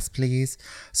like, yes, please.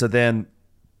 So then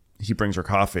he brings her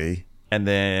coffee. And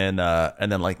then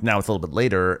like now it's a little bit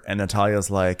later. And Natalia's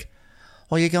like,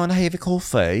 well, you're going to have a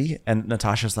coffee? And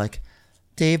Natasha's like,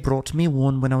 Dave brought me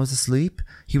one when I was asleep.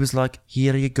 He was like,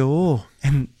 here you go.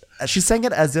 And she's saying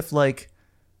it as if like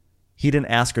he didn't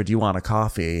ask her, do you want a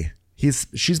coffee?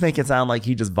 She's making it sound like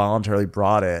he just voluntarily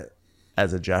brought it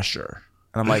as a gesture.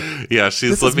 And I'm like, yeah,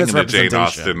 she's living in a Jane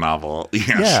Austen novel.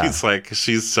 Yeah.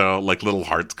 She's so like little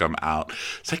hearts come out.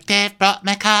 It's like, Dave brought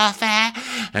me coffee.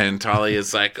 And Talia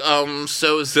is like,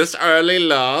 so is this early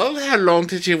love? How long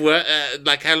did you work?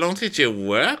 How long did you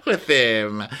work with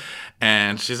him?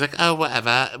 And she's like, oh,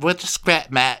 whatever. We're just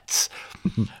great mates.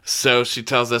 So she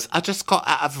tells us, I just got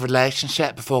out of a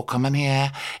relationship before coming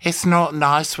here. It's not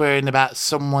nice worrying about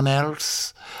someone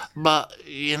else. But,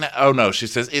 oh no, she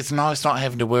says, it's nice not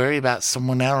having to worry about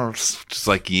someone else. Just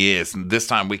like, yes, and this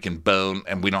time we can bone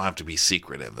and we don't have to be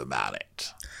secretive about it.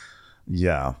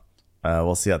 Yeah.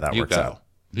 We'll see how that works out.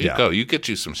 You go. You get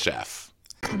you some chef.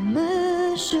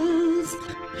 Commercials.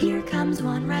 Here comes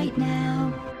one right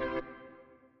now.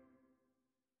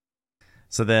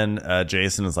 So then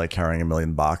Jason is like carrying 1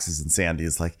 million boxes and Sandy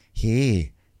is like,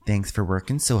 hey, thanks for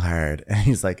working so hard. And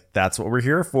he's like, that's what we're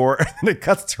here for. And then it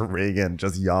cuts to Reagan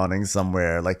just yawning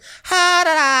somewhere like, ha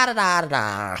da da da da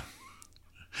da.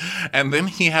 And then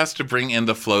he has to bring in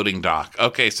the floating dock.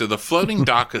 Okay, so the floating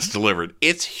dock is delivered.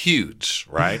 It's huge,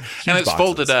 right? And it's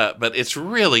folded up, but it's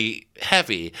really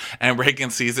heavy. And Reagan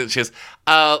sees it and she says,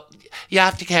 oh, you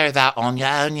have to carry that on your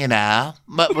own,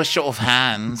 but we're short of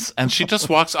hands. And she just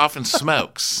walks off and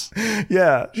smokes.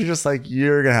 Yeah, she's just like,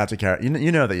 you're going to have to carry,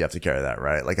 you know that you have to carry that,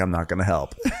 right? Like, I'm not going to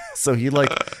help. So he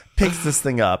like picks this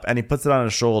thing up and he puts it on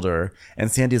his shoulder and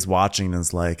Sandy's watching and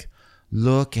is like,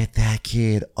 look at that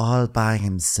kid all by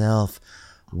himself.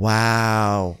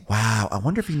 Wow. I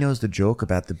wonder if he knows the joke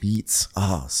about the beats.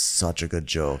 Oh, such a good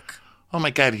joke. Oh my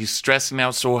God, he's stressing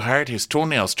out so hard his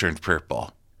toenails turned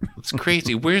purple. It's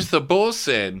crazy. Where's the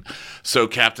bosun? So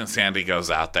Captain Sandy goes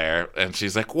out there and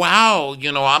she's like, wow,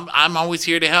 I'm always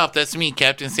here to help. That's me,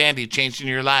 Captain Sandy, changing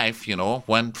your life,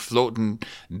 one floating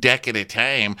deck at a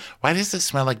time. Why does it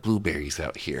smell like blueberries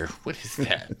out here? What is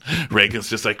that? Reagan's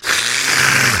just like...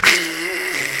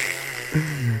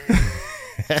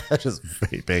 just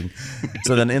vaping.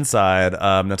 So then inside,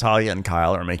 Natalia and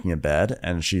Kyle are making a bed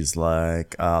and she's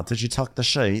like, did you tuck the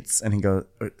sheets? And he goes,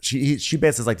 she basically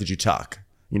is like, did you tuck?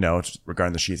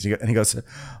 Regarding the sheets. And he goes,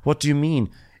 what do you mean?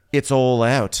 It's all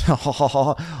out.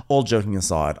 All joking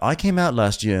aside, I came out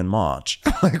last year in March.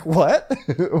 Like, what?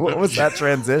 What was that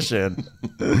transition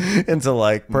into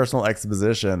like personal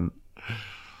exposition?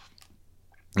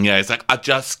 Yeah, he's like, I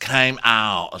just came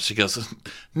out. And she goes,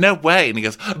 no way. And he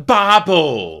goes,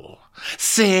 Bible,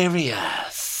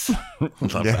 serious.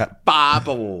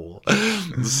 Bible.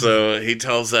 So he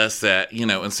tells us that,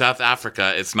 in South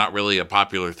Africa, it's not really a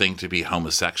popular thing to be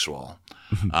homosexual.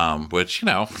 Which,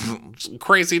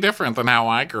 crazy different than how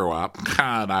I grew up.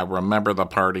 God, I remember the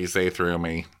parties they threw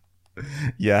me.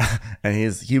 Yeah, and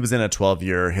he was in a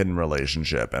 12-year hidden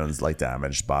relationship and was like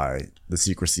damaged by the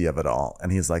secrecy of it all.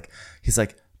 And he's like,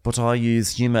 but I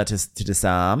use humor to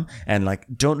disarm and like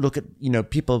don't look at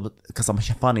people because I'm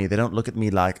funny. They don't look at me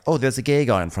like, oh, there's a gay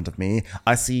guy in front of me.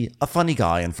 I see a funny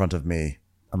guy in front of me.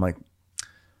 I'm like,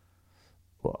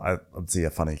 well, I'd see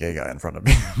a funny gay guy in front of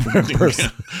me.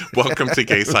 Welcome to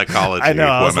Gay Psychology. I know.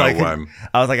 101.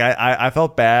 I was like, I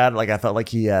felt bad. Like I felt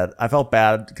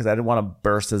bad because I didn't want to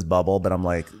burst his bubble, but I'm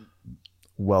like,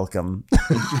 welcome.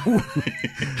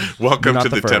 Welcome to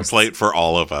the template for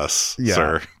all of us,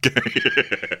 sir.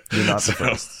 You're not the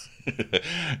first.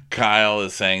 Kyle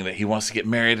is saying that he wants to get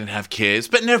married and have kids,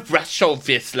 but no rush,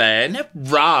 obviously. No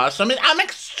rush. I mean, I'm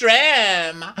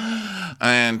extreme.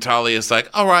 And Talia's like,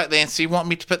 all right, then, so you want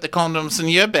me to put the condoms in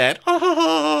your bed?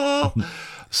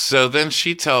 So then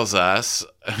she tells us,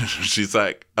 she's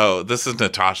like, oh, this is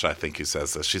Natasha, I think, who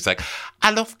says this. She's like,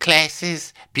 I love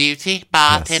classes, beauty,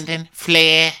 bartending,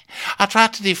 flair. I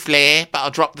tried to do flair, but I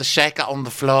dropped the shaker on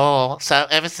the floor. So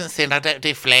ever since then, I don't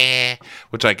do flair.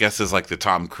 Which I guess is like the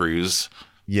Tom Cruise,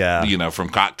 from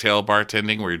cocktail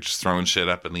bartending where you're just throwing shit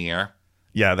up in the air.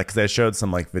 Yeah, because they showed some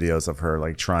like videos of her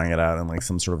like trying it out in like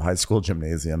some sort of high school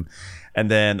gymnasium. And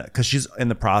then because she's in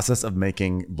the process of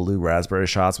making blue raspberry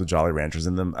shots with Jolly Ranchers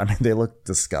in them. I mean, they look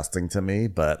disgusting to me,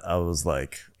 but I was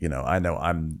like, I know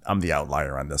I'm the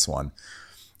outlier on this one.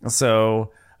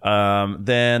 So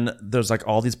Then there's like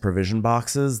all these provision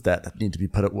boxes that need to be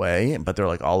put away, but they're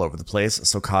like all over the place.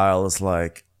 So Kyle is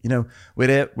like,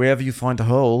 wherever you find a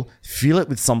hole, fill it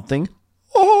with something.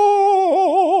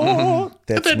 Oh,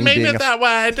 that's Didn't me mean being it that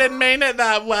way. Didn't mean it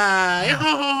that way.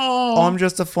 Oh. I'm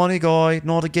just a funny guy,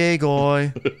 not a gay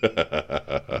guy.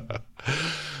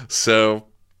 So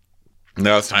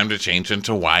now it's time to change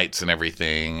into whites and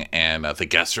everything, and the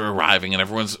guests are arriving, and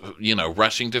everyone's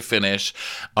rushing to finish.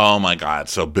 Oh my God!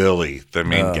 So Billy, the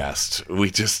main guest, we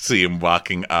just see him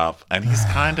walking up, and he's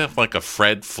kind of like a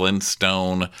Fred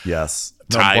Flintstone. Yes,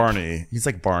 type. no, Barney. He's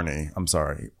like Barney. I'm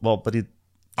sorry. Well, but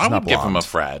I would not give him blonde. a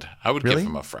Fred. I would Really? give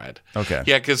him a Fred. Okay.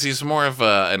 Yeah, because he's more of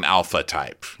an alpha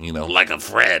type, like a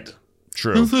Fred.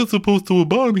 True. Is that supposed to a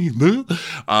Barney?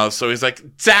 So he's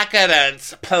like,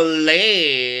 decadence,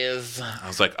 please. I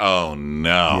was like, oh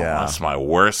no. Yeah. That's my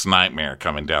worst nightmare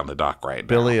coming down the dock right now.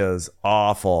 Billy is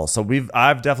awful. So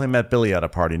I've definitely met Billy at a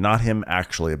party, not him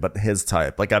actually, but his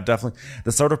type. Like I've definitely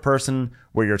the sort of person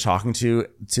where you're talking to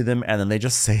them and then they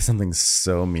just say something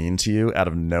so mean to you out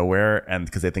of nowhere, and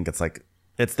because they think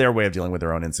it's their way of dealing with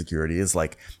their own insecurities.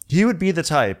 Like he would be the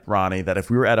type, Ronnie, that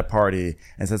if we were at a party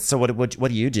and said, so what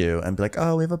do you do? And be like,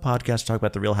 oh, we have a podcast to talk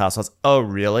about the Real Housewives. Oh,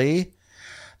 really?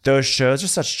 Those shows are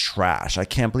such trash. I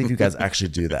can't believe you guys actually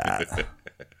do that.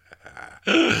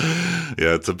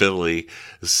 Yeah, it's a Billy.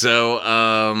 So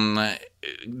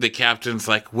the captain's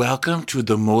like, welcome to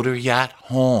the motor yacht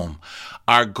home.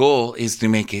 Our goal is to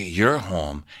make it your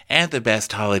home and the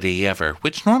best holiday ever,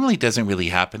 which normally doesn't really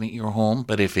happen at your home,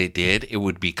 but if it did, it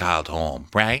would be called home,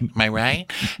 right? Am I right?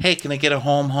 Hey, can I get a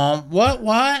home? What?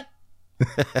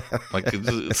 Like,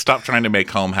 stop trying to make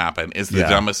home happen is the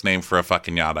dumbest name for a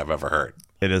fucking yacht I've ever heard.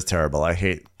 It is terrible. I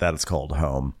hate that it's called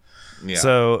home. Yeah.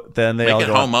 So then they all Make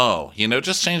it go homo.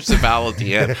 Just change the vowel at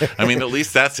the end. I mean, at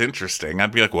least that's interesting.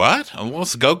 I'd be like, what? Well,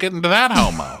 let's go get into that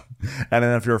homo. And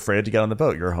then if you're afraid to get on the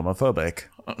boat, you're homophobic.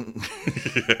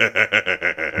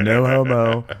 No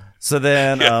homo. So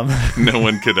then no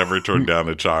one could ever turn down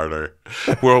a charter.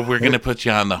 Well, we're going to put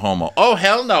you on the homo. Oh,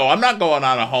 hell no. I'm not going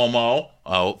on a homo.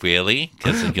 Oh, really?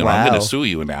 Because I'm going to sue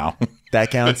you now.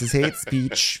 that counts as hate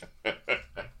speech.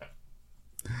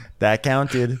 That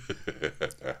counted.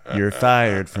 You're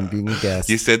fired from being a guest.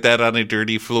 You said that on a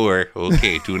dirty floor.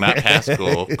 Okay, do not pass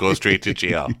go. Go straight to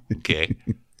jail. Okay.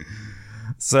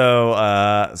 So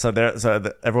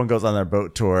everyone goes on their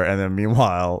boat tour, and then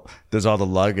meanwhile, there's all the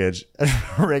luggage. And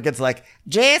Ricketts like,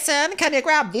 Jason, can you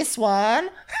grab this one?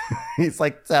 he's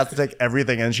like has to take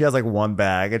everything, and she has like one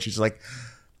bag, and she's like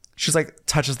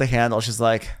touches the handle. She's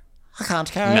like, I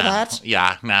can't carry that.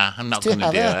 Yeah, I'm not going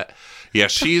to do it. Yeah,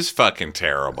 she's fucking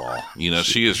terrible.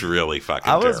 She is really fucking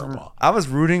terrible. I was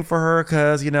rooting for her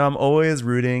because I'm always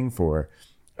rooting for,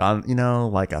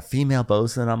 like a female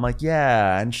bosun. I'm like,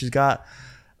 yeah, and she's got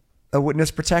a witness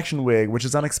protection wig, which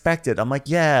is unexpected. I'm like,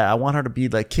 yeah, I want her to be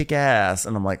like kick ass,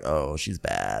 and I'm like, oh, she's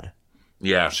bad.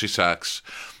 Yeah, she sucks.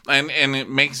 And it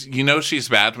makes she's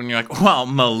bad when you're like, well,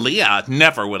 Malia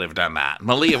never would have done that.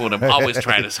 Malia would have always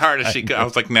tried as hard as she could. I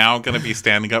was like, now I'm going to be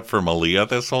standing up for Malia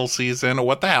this whole season.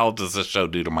 What the hell does this show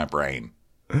do to my brain?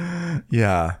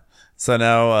 Yeah. So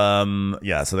now,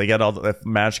 so they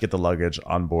manage to get the luggage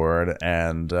on board,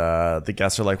 and the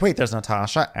guests are like, wait, there's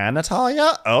Natasha and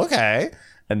Natalia? Okay.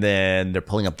 And then they're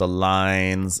pulling up the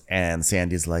lines, and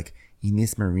Sandy's like, in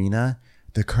this marina,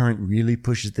 the current really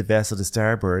pushes the vessel to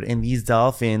starboard, and these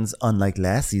dolphins, unlike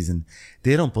last season,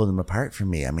 they don't pull them apart from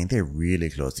me. I mean, they're really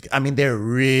close together. I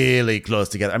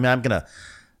mean, I'm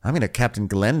gonna Captain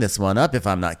Glenn this one up if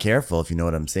I'm not careful, if you know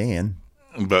what I'm saying.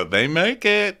 But they make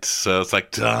it, so it's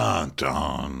like dun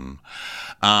dun.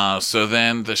 So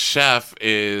then the chef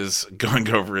is going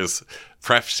over his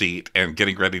prep sheet and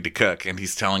getting ready to cook, and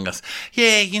he's telling us,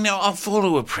 yeah, I'll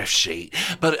follow a prep sheet,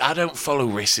 but I don't follow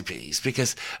recipes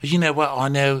because you know what? I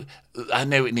know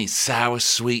it needs sour,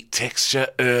 sweet texture,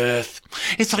 earth.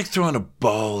 It's like throwing a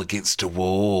ball against a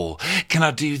wall. Can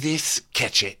I do this?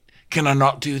 Catch it. Can I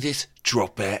not do this?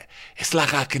 Drop it. It's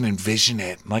like I can envision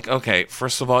it. Like, okay,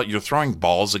 first of all, you're throwing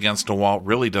balls against a wall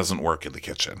really doesn't work in the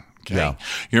kitchen. Okay? Yeah.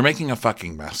 You're making a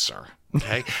fucking mess, sir.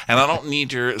 Okay? And I don't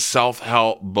need your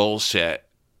self-help bullshit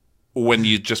when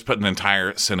you just put an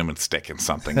entire cinnamon stick in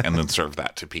something and then serve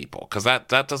that to people. Because that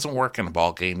doesn't work in a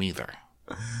ball game either.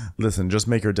 Listen, just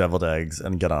make your deviled eggs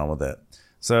and get on with it.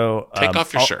 So take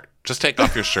off your shirt. Just take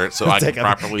off your shirt so I can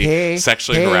properly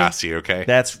sexually harass you, okay?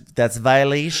 That's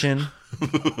violation.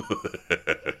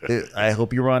 I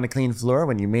hope you were on a clean floor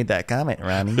when you made that comment,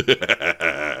 Ronnie.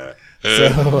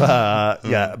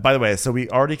 So, by the way, so we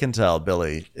already can tell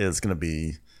Billy is going to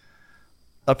be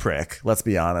a prick, let's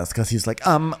be honest, because he's like,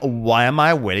 why am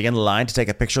I waiting in line to take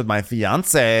a picture with my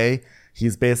fiance?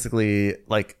 He's basically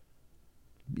like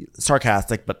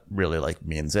sarcastic, but really like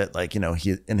means it. Like,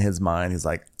 he in his mind, he's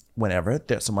like, whenever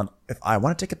there's someone, if I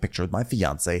want to take a picture with my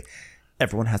fiance,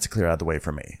 everyone has to clear out of the way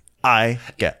for me. I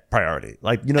get priority.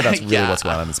 Like, that's really what's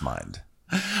going on in his mind.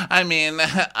 I mean,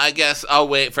 I guess I'll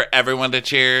wait for everyone to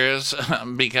cheers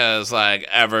because, like,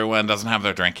 everyone doesn't have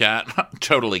their drink yet.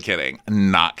 Totally kidding.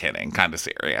 Not kidding. Kind of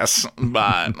serious.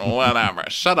 But whatever.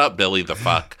 Shut up, Billy the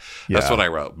fuck. That's what I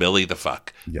wrote. Billy the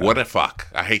fuck. Yeah. What a fuck.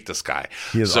 I hate this guy.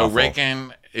 He is so awful.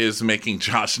 Reagan is making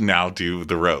Josh now do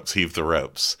the ropes, heave the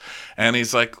ropes. And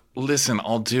he's like, listen,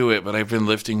 I'll do it, but I've been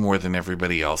lifting more than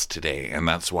everybody else today, and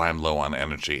that's why I'm low on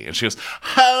energy. And she goes,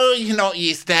 oh, you're not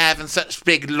used to having such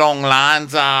big, long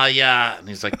lines, are ya? And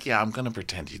he's like, yeah, I'm going to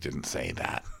pretend you didn't say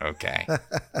that, okay?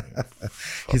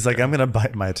 He's like, I'm going to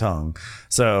bite my tongue.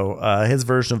 So his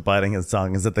version of biting his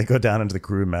tongue is that they go down into the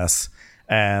crew mess,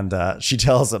 and she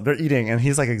tells him, they're eating, and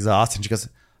he's like exhausted, and she goes,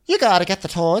 You gotta get the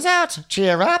toys out.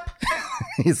 Cheer up.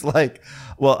 He's like,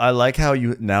 well, I like how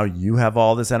you have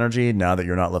all this energy now that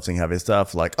you're not lifting heavy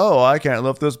stuff. Like, oh, I can't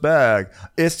lift this bag.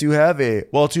 It's too heavy.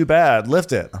 Well, too bad.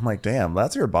 Lift it. I'm like, damn,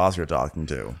 that's your boss you're talking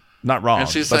to. Not wrong.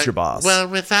 That's like, your boss. Well,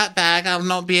 with that bag, I'll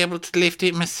not be able to lift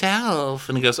it myself.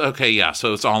 And he goes, okay, yeah,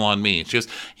 so it's all on me. And she goes,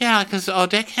 yeah, because our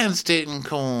deckhands didn't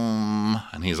come.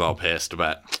 And he's all pissed,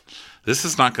 but this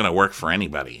is not going to work for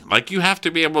anybody. Like, you have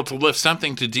to be able to lift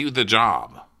something to do the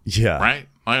job. Yeah. Right?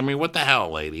 I mean, what the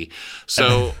hell, lady?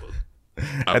 So,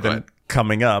 and then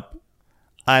coming up,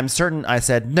 I'm certain I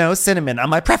said no cinnamon on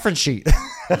my preference sheet.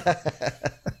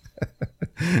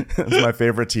 It's my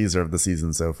favorite teaser of the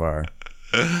season so far.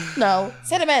 No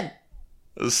cinnamon.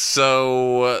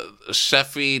 So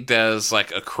Sheffy does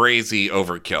like a crazy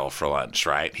overkill for lunch,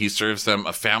 right? He serves them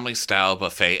a family-style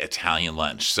buffet Italian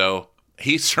lunch. So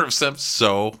he serves them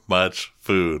so much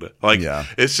food. Like,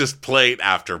 It's just plate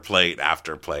after plate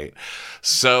after plate.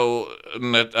 So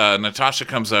Natasha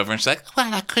comes over and she's like,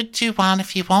 well, I could do one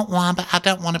if you want one, but I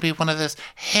don't want to be one of those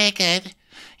haggard,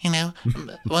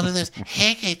 one of those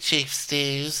haggard chief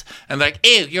stews. And like,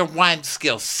 ew, your wine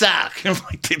skills suck. And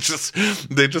like,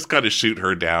 they just kind of shoot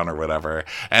her down or whatever.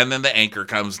 And then the anchor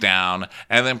comes down,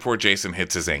 and then poor Jason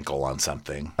hits his ankle on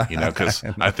something, because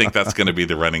I think that's going to be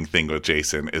the running thing with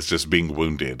Jason, is just being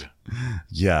wounded.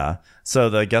 Yeah. So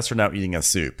the guests are now eating a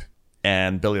soup.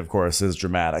 And Billy, of course, is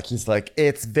dramatic. He's like,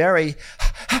 it's very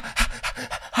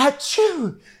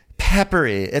achoo,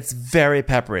 peppery. It's very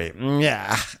peppery.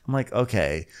 Yeah. I'm like,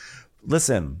 okay,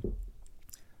 listen,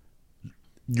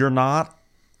 you're not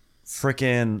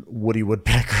freaking Woody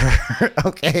Woodpecker.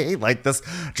 Okay. Like this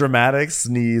dramatic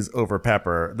sneeze over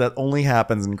pepper that only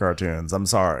happens in cartoons. I'm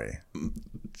sorry.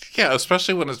 Yeah,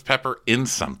 especially when it's pepper in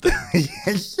something.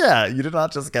 Yeah, you did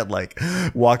not just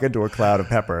walk into a cloud of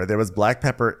pepper. There was black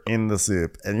pepper in the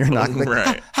soup, and you're not going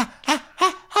right.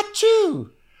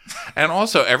 Achoo! And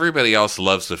also, everybody else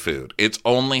loves the food. It's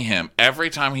only him.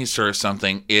 Every time he serves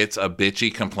something, it's a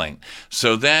bitchy complaint.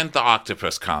 So then the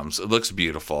octopus comes. It looks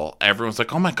beautiful. Everyone's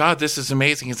like, oh my God, this is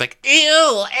amazing. He's like,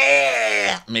 ew,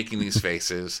 making these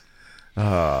faces.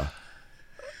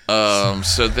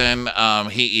 So then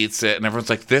he eats it, and everyone's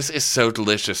like, this is so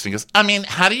delicious. And he goes, I mean,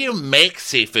 how do you make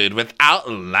seafood without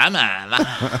lemon?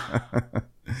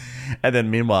 And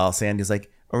then meanwhile, Sandy's like,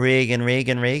 Reagan,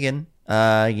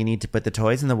 you need to put the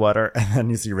toys in the water. And then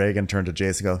you see Reagan turn to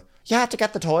Jason and go, You have to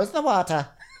get the toys in the water.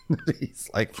 He's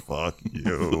like, fuck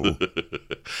you.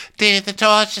 Do the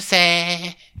torture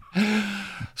say?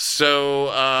 So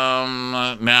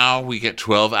now we get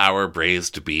 12-hour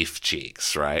braised beef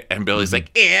cheeks, right? And Billy's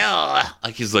like, ew.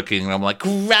 Like he's looking, and I'm like,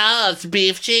 gross,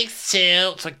 beef cheeks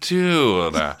too. It's like,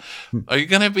 dude, are you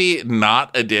going to be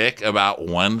not a dick about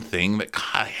one thing? God,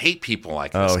 I hate people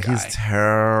like this guy. He's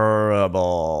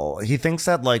terrible. He thinks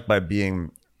that by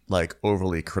being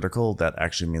overly critical, that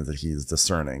actually means that he's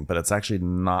discerning, but it's actually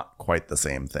not quite the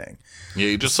same thing. Yeah,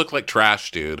 you just look like trash,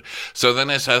 dude. So then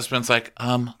his husband's like,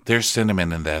 there's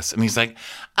cinnamon in this. And he's like,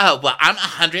 oh, well, I'm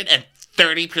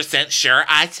 130% sure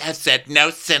I have said no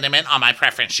cinnamon on my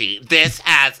preference sheet. This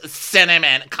has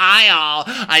cinnamon. Kyle,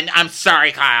 I'm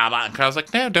sorry, Kyle. And Kyle's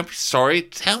like, no, don't be sorry.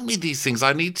 Tell me these things.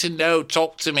 I need to know.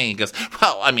 Talk to me. He goes,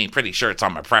 well, I mean, pretty sure it's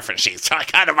on my preference sheet, so I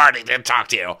kind of already did talk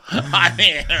to you. I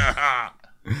mean...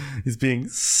 He's being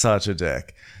such a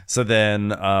dick. So then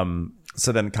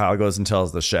Kyle goes and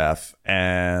tells the chef,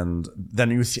 and then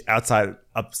you see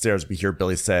upstairs we hear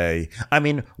Billy say, I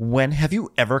mean, when have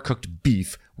you ever cooked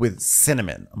beef with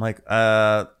cinnamon? I'm like,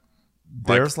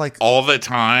 there's all the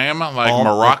time.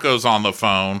 Morocco's on the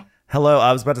phone. Hello,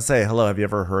 I was about to say, hello, have you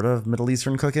ever heard of Middle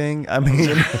Eastern cooking? I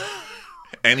mean,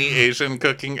 any Asian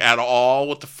cooking at all.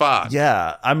 What the fuck?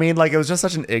 Yeah. I mean, like, it was just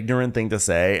such an ignorant thing to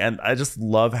say. And I just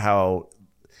love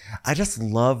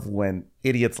when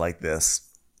idiots like this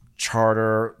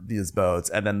charter these boats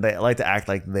and then they like to act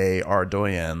like they are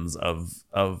doyens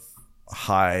of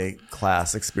high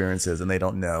class experiences and they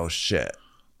don't know shit.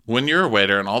 When you're a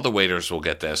waiter, and all the waiters will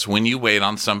get this, when you wait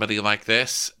on somebody like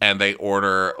this and they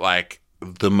order like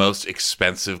the most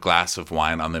expensive glass of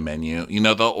wine on the menu, you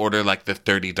know, they'll order like the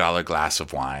 $30 glass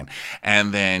of wine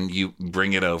and then you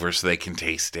bring it over so they can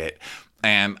taste it.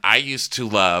 And I used to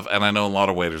love, and I know a lot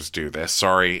of waiters do this.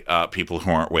 Sorry, people who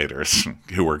aren't waiters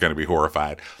who are going to be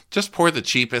horrified. Just pour the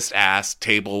cheapest ass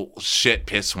table shit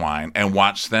piss wine and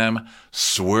watch them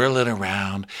swirl it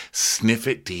around, sniff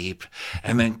it deep,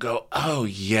 and then go, oh,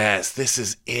 yes, this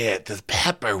is it. The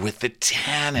pepper with the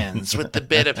tannins, with the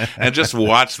bit of, and just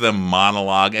watch them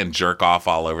monologue and jerk off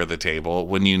all over the table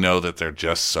when you know that they're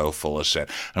just so full of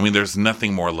shit. I mean, there's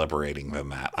nothing more liberating than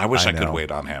that. I wish I could wait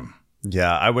on him.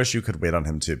 Yeah, I wish you could wait on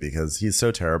him too because he's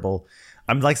so terrible.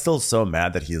 I'm like still so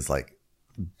mad that he's like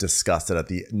disgusted at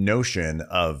the notion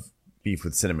of beef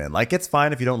with cinnamon. Like, it's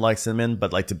fine if you don't like cinnamon,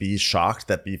 but like to be shocked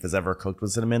that beef is ever cooked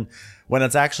with cinnamon when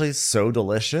it's actually so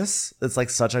delicious. It's like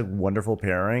such a wonderful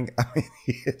pairing. I mean,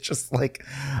 it's just like,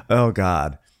 oh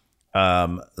God.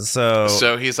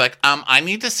 So he's like, I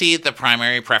need to see the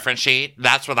primary preference sheet.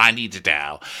 That's what I need to do.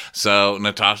 So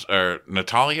Natalia. This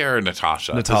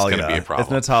is going to be a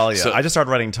problem. It's Natalia. So, I just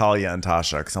started writing Talia and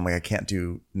Tasha because I'm like, I can't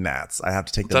do Nats. I have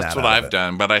to take the That's Nat what out I've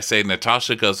done. But I say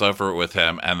Natasha goes over it with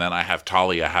him, and then I have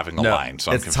Talia having a line.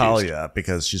 So I'm it's confused. Talia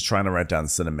because she's trying to write down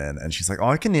cinnamon, and she's like, "Oh,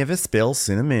 I can never spell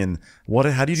cinnamon. What?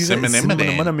 How do you do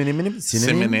that?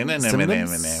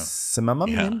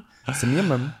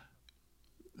 Cinnamon.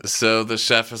 So the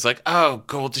chef is like, oh,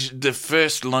 God, the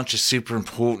first lunch is super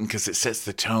important because it sets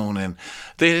the tone. And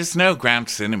there's no ground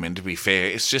cinnamon, to be fair.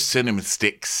 It's just cinnamon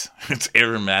sticks. It's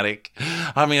aromatic.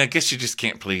 I mean, I guess you just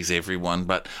can't please everyone,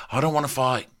 but I don't want to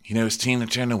fight. You know, as Tina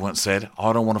Turner once said,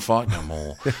 I don't want to fight no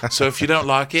more. So if you don't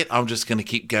like it, I'm just going to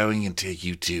keep going until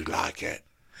you do like it.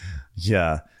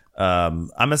 Yeah.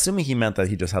 I'm assuming he meant that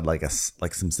he just had like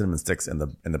some cinnamon sticks in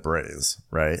the braise,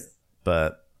 right?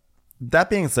 But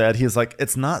that being said, he's like,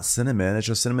 it's not cinnamon, it's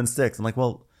just cinnamon sticks. I'm like,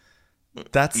 well,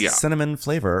 that's cinnamon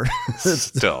flavor.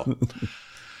 Still.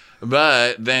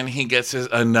 But then he gets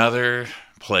another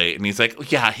plate, and he's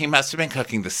like, yeah, he must have been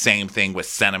cooking the same thing with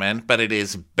cinnamon, but it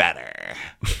is better.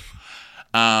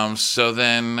 So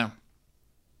then,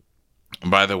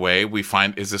 by the way,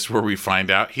 is this where we find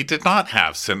out he did not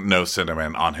have no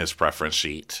cinnamon on his preference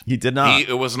sheet? He did not.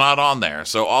 It was not on there.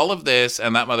 So all of this,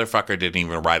 and that motherfucker didn't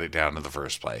even write it down in the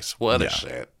first place. What a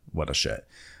shit. What a shit.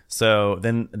 So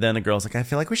then the girl's like, I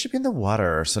feel like we should be in the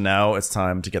water. So now it's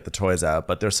time to get the toys out.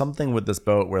 But there's something with this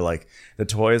boat where like the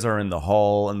toys are in the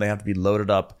hull and they have to be loaded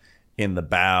up in the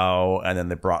bow and then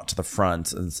they brought to the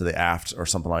front and to the aft or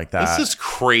something like that. This is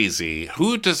crazy.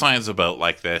 Who designs a boat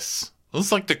like this? This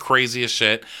is like the craziest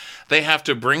shit. They have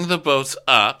to bring the boats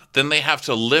up, then they have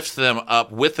to lift them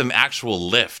up with an actual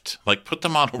lift. Like put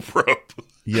them on a rope.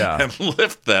 Yeah. And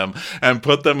lift them and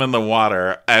put them in the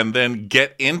water and then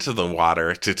get into the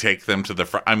water to take them to the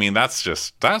front. I mean, that's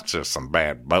just some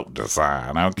bad boat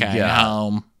design. Okay.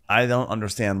 Yeah. I don't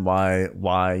understand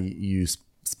why you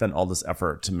spend all this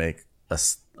effort to make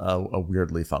a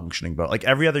weirdly functioning boat. Like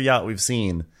every other yacht we've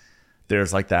seen,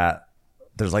 there's like that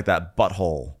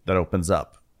butthole that opens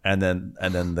up and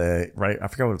then they right. I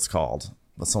forgot what it's called.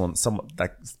 But someone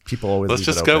that people always. Let's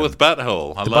just go with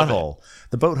butthole. I love butthole,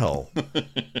 the boat hole.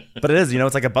 But it is,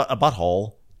 it's like a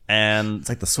butthole, and it's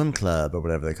like the swim club or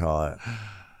whatever they call it.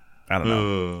 I don't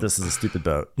know. This is a stupid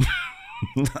boat.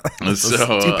 It's a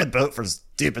stupid boat for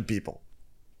stupid people.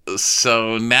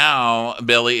 So now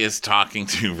Billy is talking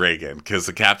to Reagan because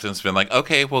the captain's been like,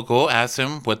 okay, we'll go ask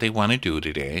them what they want to do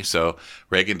today. So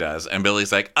Reagan does. And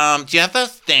Billy's like, do you have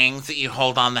those things that you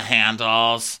hold on the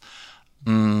handles?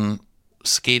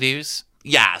 Ski-doos?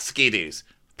 Yeah, ski-doos.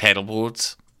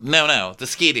 Paddleboards? No, the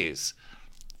ski-doos.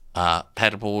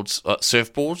 Paddleboards,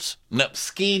 surfboards? No,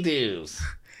 ski-doos.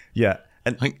 Yeah.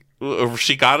 And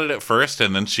she got it at first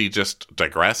and then she just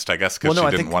digressed, I guess, because she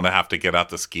didn't want to have to get out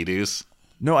the ski-doos.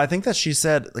 No, I think that she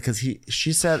said because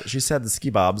she said the ski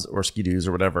bobs or ski doos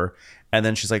or whatever, and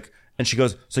then she's like, and she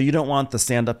goes, so you don't want the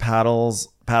stand up paddle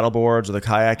boards or the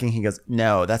kayaking? He goes,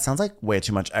 no, that sounds like way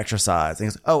too much exercise. And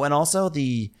he goes, oh, and also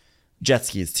the jet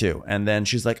skis too. And then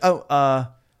she's like, oh,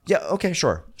 yeah, okay,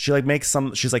 sure. She like makes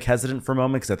she's like hesitant for a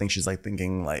moment because I think she's like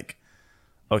thinking like,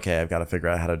 okay, I've got to figure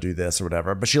out how to do this or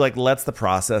whatever. But she like lets the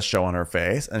process show on her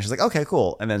face, and she's like, okay,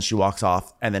 cool. And then she walks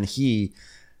off, and then he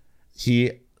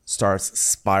starts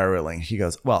spiraling. He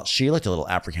goes, well, she looked a little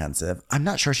apprehensive. I'm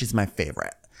not sure she's my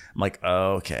favorite. I'm like,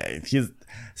 okay.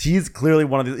 He's clearly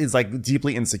one of the, he's like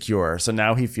deeply insecure. So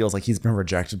now he feels like he's been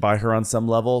rejected by her on some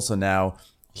level. So now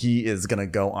he is going to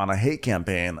go on a hate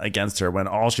campaign against her when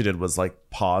all she did was like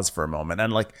pause for a moment.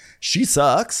 And like, she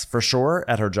sucks for sure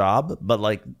at her job, but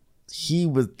like he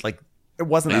was like, it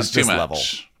wasn't at this level.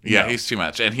 Yeah, he's too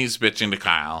much. And he's bitching to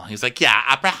Kyle. He's like, yeah,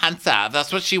 apprehensive.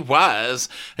 That's what she was.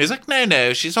 He's like,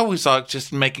 no, she's always like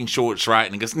just making sure it's right.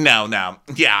 And he goes, no,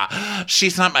 yeah,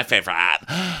 she's not my favorite.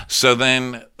 So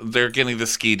then they're getting the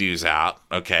ski-doos out,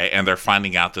 okay? And they're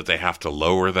finding out that they have to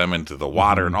lower them into the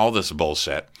water and all this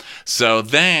bullshit. So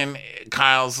then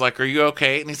Kyle's like, are you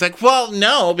okay? And he's like, well,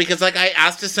 no, because like I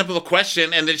asked a simple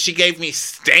question and then she gave me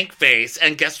stank face.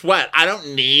 And guess what? I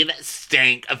don't need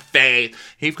stank face.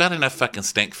 You've got enough fucking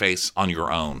stank face on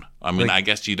your own. I mean, like, I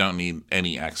guess you don't need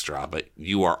any extra, but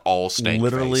you are all stank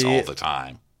face all the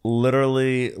time.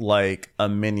 Literally like a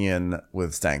minion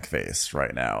with stank face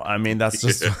right now. I mean, that's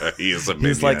just he is a minion.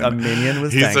 He's like a minion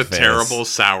with stank face. He's a terrible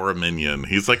sour minion.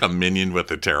 He's like a minion with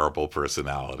a terrible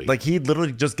personality. Like he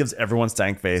literally just gives everyone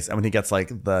stank face, and when he gets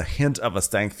like the hint of a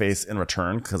stank face in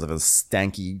return because of his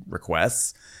stanky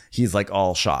requests, he's like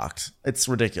all shocked. It's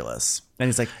ridiculous. And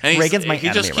he's like, Reagan's my enemy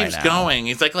right now. He just keeps going.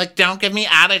 He's like, don't give me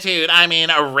attitude. I mean,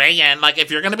 Reagan, like,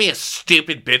 if you're going to be a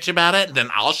stupid bitch about it,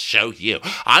 then I'll show you.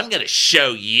 I'm going to show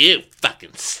you,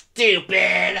 fucking stupid.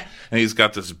 And he's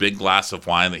got this big glass of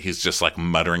wine that he's just, like,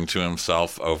 muttering to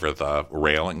himself over the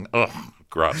railing. Ugh,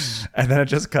 gross. And then it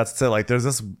just cuts to, like, there's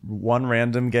this one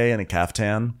random gay in a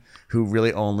caftan who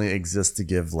really only exists to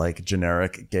give, like,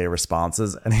 generic gay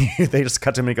responses. And they just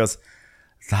cut to him and he goes,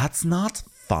 that's not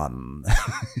fun.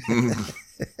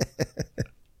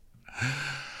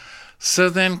 So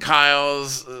then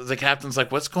the captain's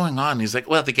like, what's going on? He's like,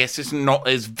 well, the guest is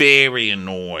very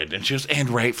annoyed. And she goes, and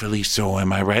rightfully so,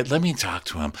 am I right? Let me talk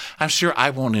to him. I'm sure I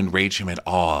won't enrage him at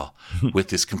all with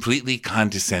this completely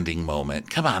condescending moment.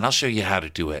 Come on, I'll show you how to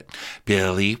do it.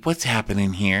 Billy, what's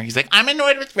happening here? He's like, I'm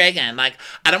annoyed with Reagan. Like,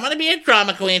 I don't want to be a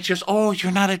drama queen. She goes, oh,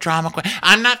 you're not a drama queen.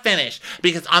 I'm not finished.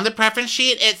 Because on the preference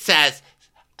sheet, it says,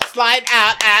 slide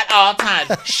out at all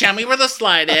times. Show me where the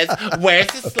slide is. Where's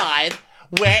the slide?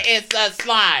 Where is the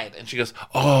slide? And she goes,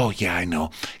 oh, yeah, I know.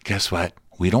 Guess what?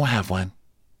 We don't have one.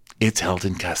 It's held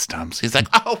in customs. He's like,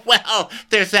 oh, well,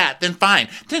 there's that. Then fine.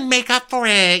 Then make up for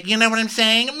it. You know what I'm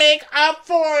saying? Make up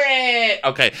for it.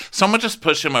 Okay, someone just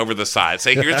push him over the side.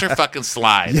 Say, here's your fucking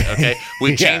slide. Okay,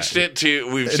 we've changed it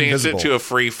to a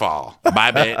free fall.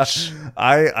 Bye, bitch.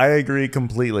 I agree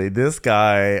completely. This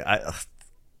guy,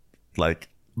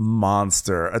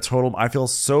 monster, I feel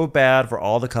so bad for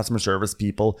all the customer service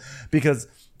people because,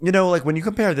 you know, like when you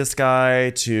compare this guy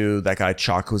to that guy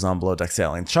Chuck who's on Below Deck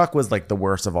Sailing, Chuck was like the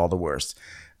worst of all the worst.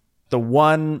 The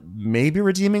one maybe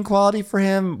redeeming quality for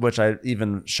him, which I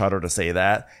even shudder to say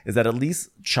that, is that at least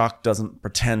Chuck doesn't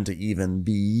pretend to even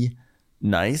be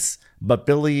nice. But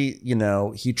Billy, you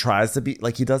know, he tries to be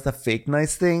like, he does the fake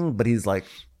nice thing, but he's like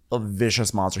a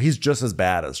vicious monster. He's just as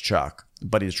bad as Chuck,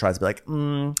 but he tries to be like,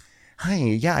 hi,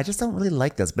 yeah, I just don't really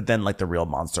like this. But then like the real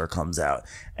monster comes out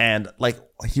and like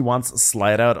he wants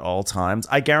slide out at all times.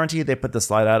 I guarantee they put the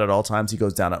slide out at all times. He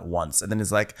goes down at once and then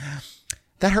he's like,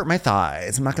 that hurt my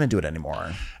thighs. I'm not going to do it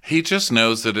anymore. He just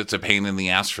knows that it's a pain in the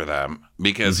ass for them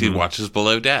because he watches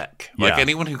Below Deck. Like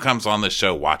anyone who comes on the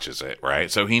show watches it,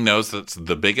 right? So he knows that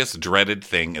the biggest dreaded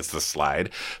thing is the slide.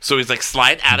 So he's like,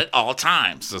 slide at it all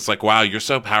times. It's like, wow, you're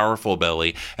so powerful,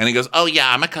 Billy. And he goes, oh,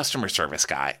 yeah, I'm a customer service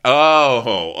guy.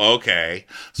 Oh, okay.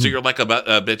 So you're like a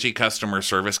bitchy customer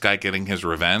service guy getting his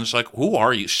revenge? Like, who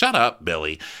are you? Shut up,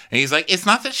 Billy. And he's like, it's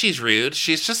not that she's rude.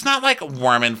 She's just not like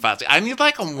warm and fuzzy. I need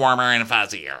like a warmer and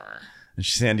fuzzier. And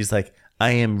Sandy's like,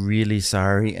 I am really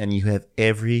sorry, and you have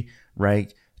every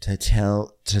right to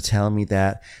tell me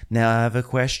that. Now I have a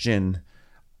question.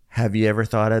 Have you ever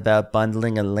thought about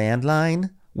bundling a landline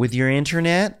with your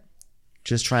internet?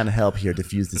 Just trying to help here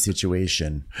diffuse the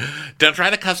situation. Don't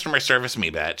try to customer service me,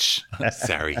 bitch.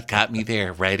 Sorry, got me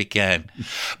there right again.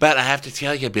 But I have to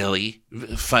tell you, Billy,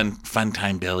 fun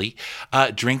time, Billy.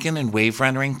 Drinking and wave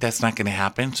running, that's not going to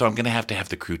happen. So I'm going to have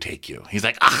the crew take you. He's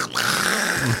like,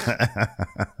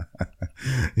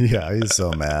 yeah, he's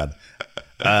so mad.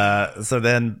 So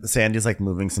then Sandy's like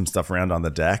moving some stuff around on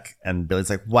the deck, and Billy's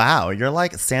like, "Wow, you're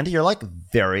like Sandy. You're like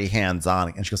very hands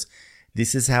on." And she goes,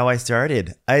 "This is how I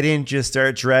started. I didn't just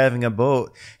start driving a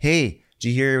boat. Hey, did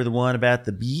you hear the one about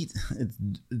the beat?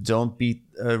 Don't beat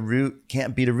a root.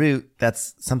 Can't beat a root.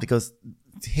 That's something goes.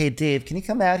 Hey, Dave, can you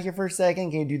come out here for a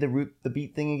second? Can you do the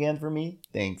beat thing again for me?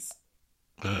 Thanks."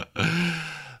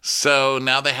 So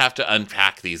now they have to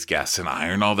unpack these guests and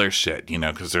iron all their shit,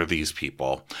 because they're these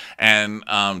people. And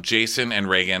Jason and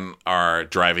Reagan are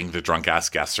driving the drunk ass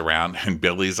guests around, and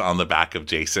Billy's on the back of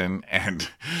Jason, and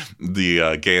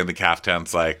the gay in the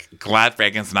caftan's like, glad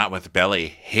Reagan's not with Billy.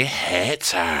 He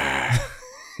hates her.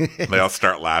 They all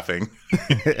start laughing.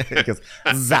 He goes,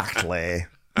 exactly.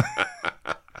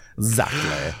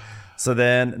 Exactly. So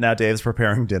then now Dave's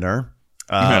preparing dinner.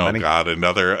 God,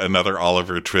 another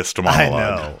Oliver Twist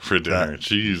monologue for dinner.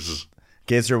 Jeez. In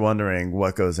case you're wondering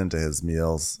what goes into his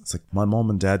meals, it's like, my mom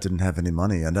and dad didn't have any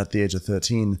money, and at the age of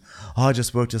 13, I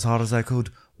just worked as hard as I could,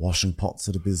 washing pots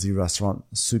at a busy restaurant,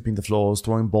 sweeping the floors,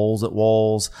 throwing bowls at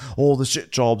walls, all the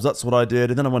shit jobs. That's what I did.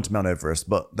 And then I went to Mount Everest,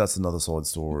 but that's another side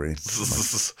story.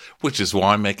 Which is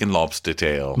why I'm making lobster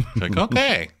tail. Like,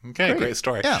 okay, great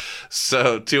story. Yeah.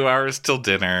 So 2 hours till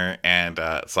dinner, and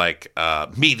it's like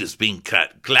meat is being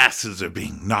cut, glasses are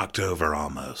being knocked over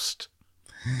almost.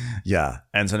 Yeah.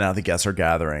 And so now the guests are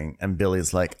gathering, and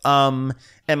Billy's like, am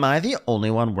I the only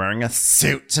one wearing a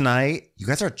suit tonight? You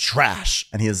guys are trash.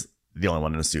 And he is the only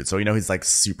one in a suit. So, he's like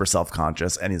super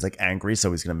self-conscious, and he's like angry.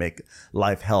 So he's going to make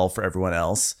life hell for everyone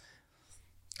else,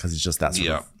 because he's just that sort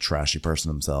of trashy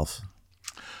person himself.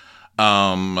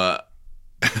 Bella.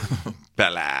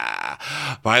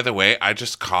 By the way, I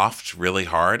just coughed really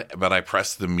hard, but I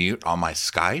pressed the mute on my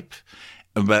Skype,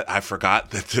 but I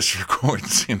forgot that this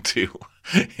records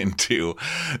into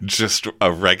just a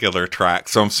regular track.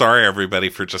 So I'm sorry, everybody,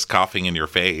 for just coughing in your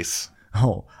face.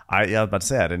 Oh, I was about to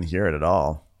say I didn't hear it at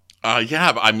all.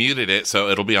 Yeah, but I muted it, so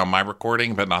it'll be on my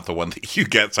recording, but not the one that you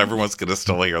get, so everyone's going to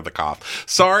still hear the cough.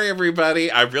 Sorry, everybody.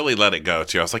 I really let it go,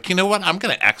 too. I was like, you know what? I'm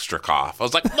going to extra cough. I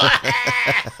was like, blah,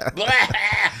 blah.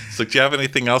 It's like, do you have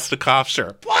anything else to cough?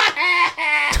 Sure.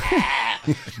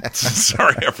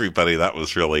 Sorry, everybody. That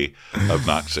was really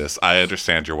obnoxious. I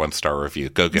understand your 1-star review.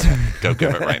 Go give it. Go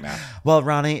give it right now. Well,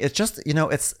 Ronnie, it's just,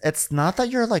 it's not that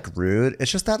you're like rude.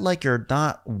 It's just that like you're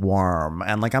not warm.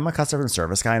 And like I'm a customer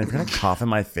service guy, and if you're going to cough in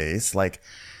my face, like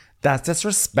that's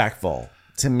disrespectful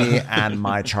to me and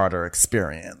my charter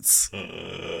experience.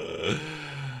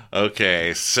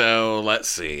 Okay, so let's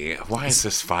see. Why is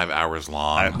this 5 hours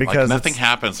long? Because nothing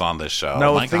happens on this show.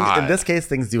 No, God. In this case,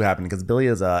 things do happen because Billy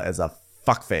is a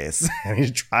fuckface, and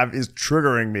he's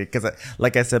triggering me because,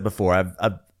 like I said before,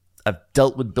 I've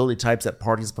dealt with Billy types at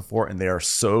parties before, and they are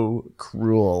so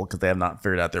cruel because they have not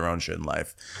figured out their own shit in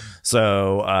life.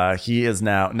 So he is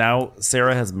now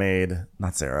Sarah has made,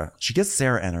 not Sarah. She gets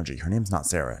Sarah energy. Her name's not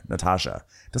Sarah. Natasha.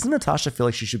 Doesn't Natasha feel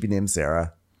like she should be named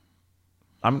Sarah?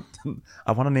 I want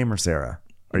to name her Sarah.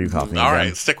 Are you copying? All again?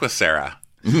 right, stick with Sarah.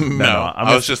 No,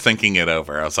 I was just thinking it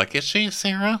over. I was like, is she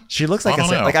Sarah? She looks like a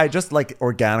Sarah. Like I just like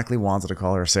organically wanted to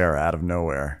call her Sarah out of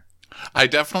nowhere. I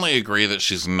definitely agree that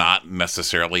she's not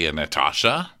necessarily a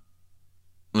Natasha.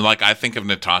 Like I think of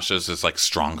Natasha's as like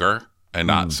stronger and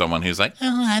not someone who's like,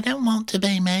 oh, I don't want to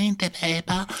be mean to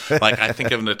people. Like I think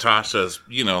of Natasha as,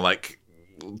 like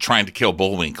trying to kill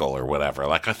Bullwinkle or whatever.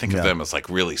 Like I think of them as like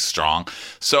really strong.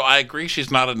 So I agree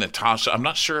she's not a Natasha. I'm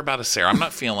not sure about a Sarah. I'm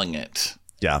not feeling it.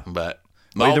 Yeah. But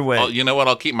either way, you know what?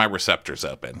 I'll keep my receptors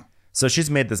open. So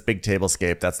she's made this big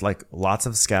tablescape that's like lots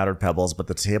of scattered pebbles, but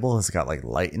the table has got like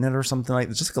light in it or something like.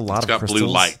 It's just like a lot of crystals. It's got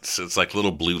blue lights. It's like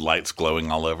little blue lights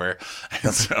glowing all over.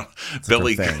 And so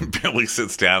Billy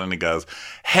sits down and he goes,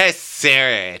 "Hey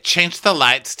Sarah, change the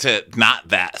lights to not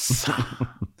this."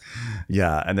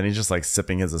 Yeah, and then he's just like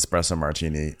sipping his espresso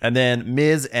martini. And then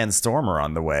Miz and Storm are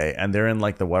on the way, and they're in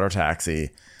like the water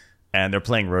taxi, and they're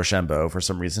playing Rochambeau for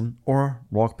some reason, or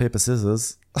rock, paper,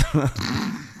 scissors.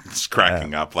 It's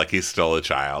cracking up like he's still a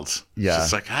child. Yeah. It's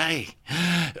just like, hey,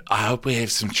 I hope we have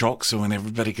some chalk so when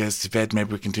everybody goes to bed,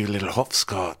 maybe we can do a little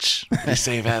hopscotch. What do you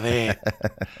say about that?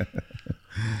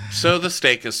 So the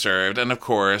steak is served, and of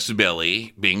course,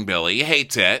 Billy, being Billy,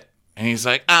 hates it. And he's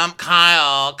like,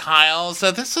 Kyle,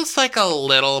 so this is like a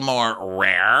little more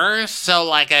rare. So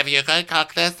like if you could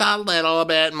cook this a little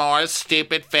bit more,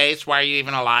 stupid face, why are you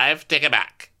even alive? Take it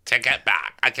back.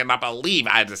 I cannot believe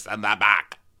I just sent that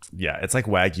back. Yeah, it's like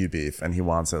Wagyu beef, and he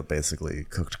wants it basically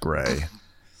cooked gray.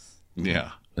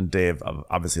 Yeah. And Dave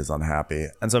obviously is unhappy.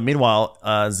 And so meanwhile,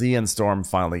 Z and Storm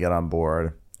finally get on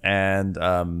board, and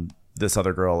this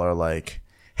other girl are like,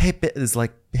 hey,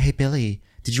 Billy,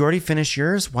 did you already finish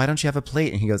yours? Why don't you have a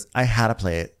plate? And he goes, I had a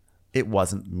plate. It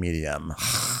wasn't medium.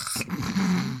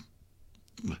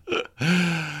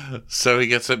 So he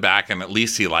gets it back, and at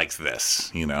least he likes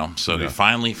this, So he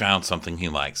finally found something he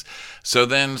likes. So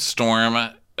then Storm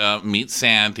meet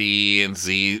Sandy, and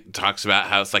Z talks about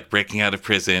how it's like breaking out of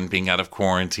prison, being out of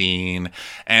quarantine.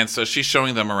 And so she's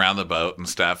showing them around the boat and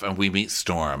stuff. And we meet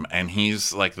Storm, and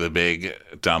he's like the big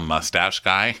dumb mustache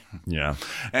guy. Yeah.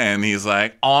 And he's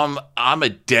like, I'm a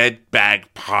dead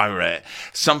bag pirate.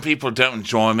 Some people don't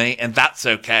enjoy me, and that's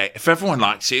okay. If everyone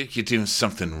likes you, you're doing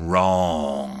something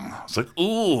wrong. It's like,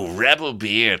 ooh, Rebel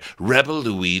Beard, Rebel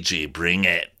Luigi, bring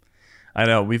it. I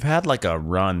know. We've had like a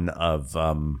run of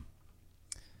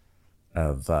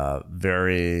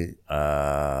very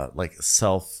like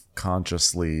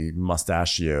self-consciously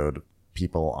mustachioed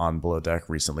people on Below Deck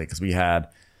recently, because we had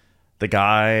the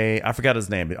guy, I forgot his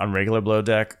name, on regular Below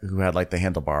Deck, who had like the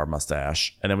handlebar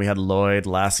mustache, and then we had Lloyd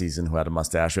last season who had a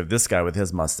mustache. We have this guy with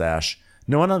his mustache.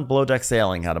 No one on Below Deck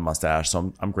Sailing had a mustache,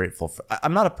 so I'm grateful for.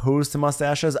 I'm not opposed to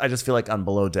mustaches. I just feel like on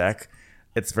Below Deck,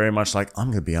 it's very much like, I'm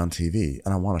gonna be on TV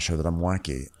and I want to show that I'm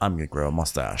wacky. I'm gonna grow a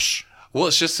mustache. Well,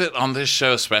 it's just that on this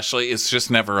show especially, it's just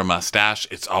never a mustache.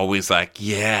 It's always like,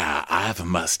 yeah, I have a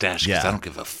mustache because I don't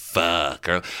give a fuck.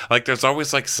 Or like there's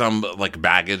always like some like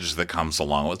baggage that comes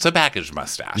along. It's a baggage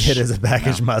mustache. It is a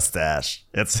baggage mustache.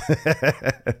 It's so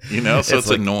it's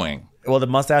like, annoying. Well, the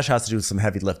mustache has to do with some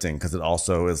heavy lifting because it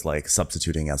also is like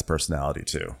substituting as personality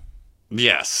too.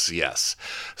 Yes.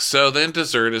 So then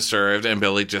dessert is served, and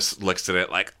Billy just looks at it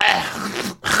like,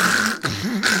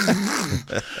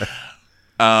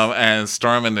 and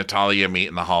Storm and Natalia meet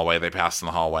in the hallway. They pass in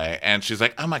the hallway, and she's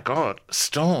like, oh my God,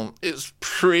 Storm is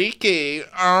freaky.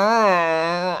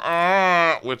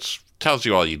 Which tells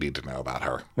you all you need to know about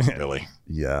her, Billy.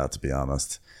 Yeah, to be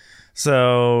honest.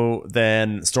 So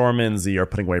then Storm and Z are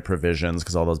putting away provisions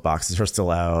because all those boxes are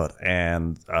still out.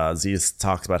 And Z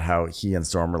talks about how he and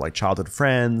Storm were like childhood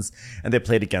friends, and they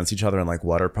played against each other in like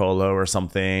water polo or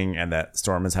something. And that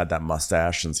Storm has had that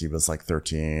mustache since he was like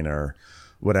 13 or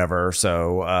whatever.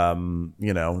 So,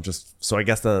 just so I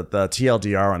guess the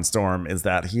TLDR on Storm is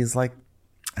that he's like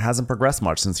hasn't progressed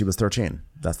much since he was 13.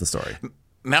 That's the story.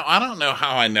 Now, I don't know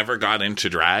how I never got into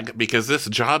drag, because this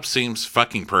job seems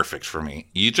fucking perfect for me.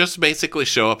 You just basically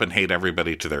show up and hate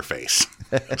everybody to their face.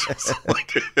 So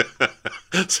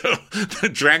the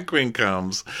drag queen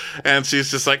comes, and she's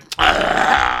just like,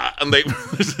 ah! And they're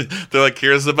like,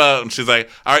 here's the boat. And she's like,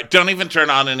 all right, don't even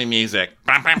turn on any music.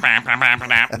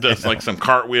 Does like some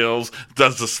cartwheels,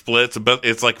 does the splits, but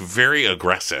it's like very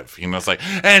aggressive. It's like,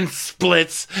 and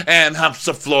splits and humps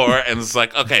the floor. And it's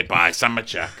like, okay, bye, summer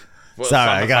check. Well, sorry,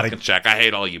 I got to check. I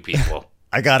hate all you people.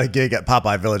 I got a gig at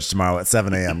Popeye Village tomorrow at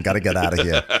 7 a.m. Got to get out of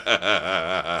here.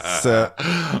 So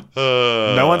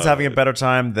no one's having a better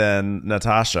time than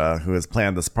Natasha, who has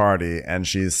planned this party, and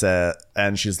she's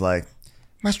like,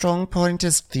 My strong point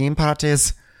is theme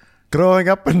parties. growing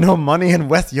up with no money in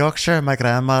West Yorkshire, my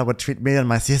grandma would treat me and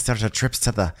my sister to trips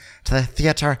to the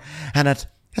theater, and it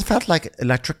felt like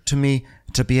electric to me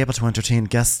to be able to entertain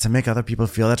guests, to make other people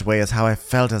feel that way is how I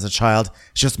felt as a child.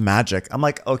 It's just magic. I'm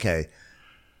like, okay,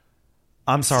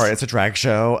 I'm sorry, it's a drag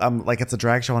show. I'm like, it's a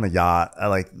drag show on a yacht.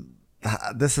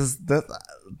 This is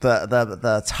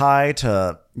the tie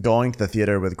to going to the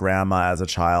theater with grandma as a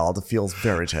child feels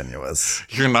very tenuous.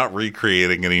 You're not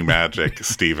recreating any magic,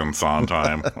 Stephen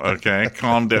Sondheim. Okay,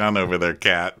 calm down over there,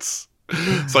 cats.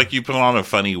 It's like you put on a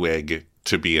funny wig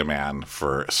to be a man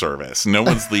for service. No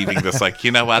one's leaving this like,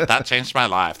 you know what, that changed my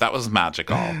life. That was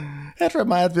magical. It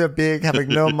reminds me of having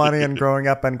no money and growing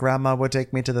up, and grandma would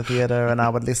take me to the theater and I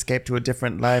would escape to a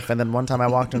different life. And then one time I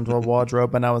walked into a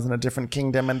wardrobe and I was in a different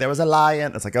kingdom and there was a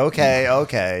lion. It's like,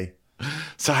 okay.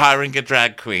 So hiring a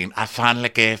drag queen, I finally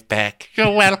gave back.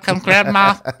 You're welcome,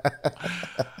 grandma.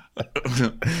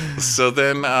 So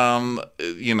then, now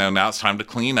it's time to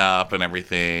clean up and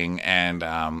everything, and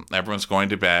everyone's going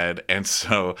to bed. And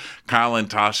so Kyle and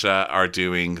Tasha are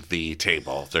doing the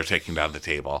table. They're taking down the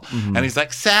table. Mm-hmm. And he's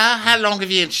like, so how long have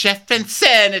you and Chef been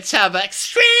saying it's have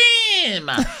extreme?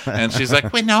 And she's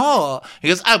like, we know. He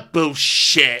goes, oh,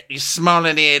 bullshit. You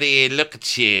smiling idiot. Look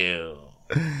at you.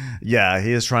 Yeah,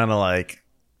 he is trying to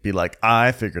be like,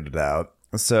 I figured it out.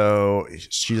 So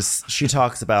she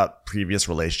talks about previous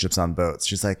relationships on boats.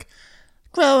 She's like,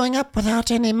 growing up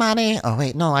without any money. Oh,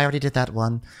 wait, no, I already did that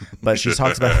one. But she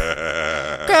talks about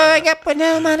growing up with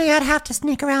no money. I'd have to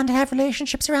sneak around and have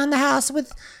relationships around the house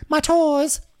with my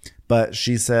toys. But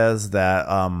she says that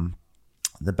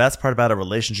the best part about a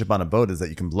relationship on a boat is that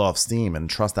you can blow off steam and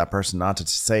trust that person not to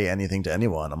say anything to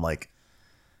anyone. I'm like,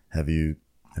 have you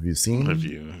seen? Have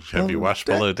you watched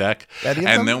Below Deck?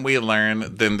 And then we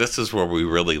learn. Then this is where we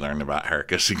really learn about her,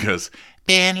 because she goes,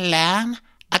 "Being alone,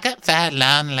 I get very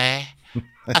lonely.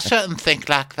 I shouldn't think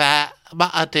like that,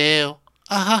 but I do."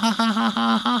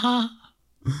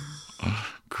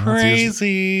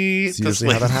 Crazy. It's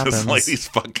usually how that happens. This lady's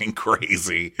fucking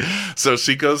crazy. So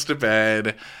she goes to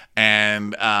bed,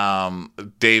 and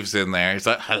Dave's in there. He's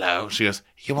like, hello. She goes,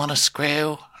 you want a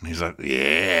screw? And he's like,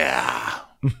 yeah.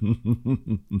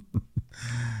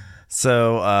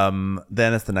 So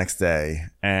then it's the next day,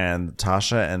 and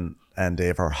Tasha and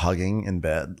Dave are hugging in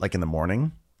bed, like in the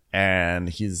morning,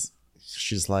 and she's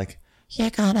like, You're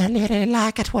gonna really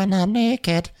like it when I'm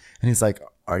naked. and he's like,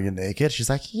 are you naked? She's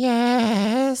like,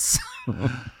 Yes.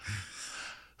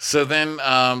 So then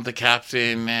the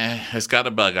captain has got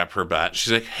a bug up her butt.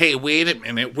 She's like, hey, wait a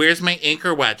minute. Where's my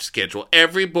anchor watch schedule?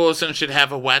 Every bosun should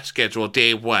have a watch schedule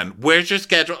day one. Where's your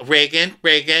schedule? Reagan,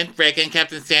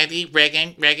 Captain Sandy.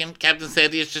 Reagan, Captain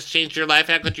Sandy has just changed your life.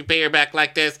 How could you pay her back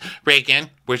like this?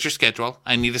 Reagan, where's your schedule?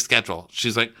 I need a schedule.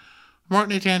 She's like, I'm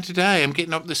writing it down today. I'm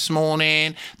getting up this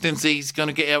morning. Then Z's going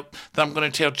to get up. Then I'm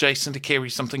going to tell Jason to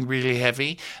carry something really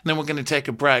heavy. And then we're going to take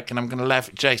a break, and I'm going to laugh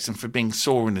at Jason for being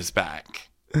sore in his back.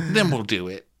 Then we'll do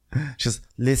it. just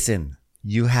listen.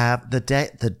 You have the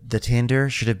tender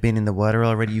should have been in the water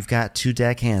already. You've got 2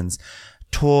 deckhands.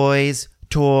 Toys.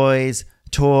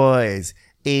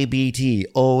 ABT.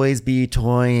 Always be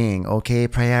toying. Okay,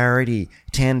 priority.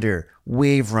 Tender.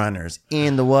 Wave runners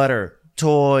in the water.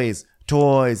 Toys.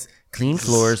 Clean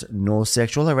floors, no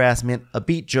sexual harassment, a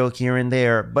beat joke here and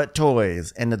there, but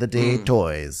toys. End of the day,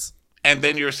 toys. And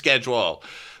then your schedule.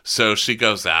 So she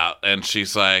goes out, and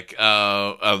she's like,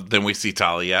 then we see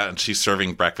Talia, and she's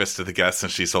serving breakfast to the guests, and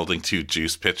she's holding 2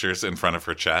 juice pitchers in front of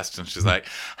her chest, and she's like,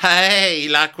 hey, you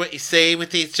like what you see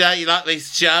with these jugs? You like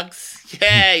these jugs?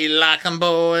 Yeah, you like them,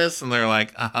 boys? And they're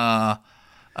like,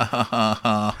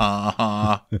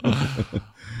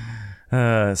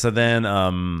 So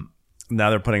then, now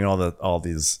they're putting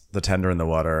the tender in the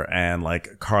water, and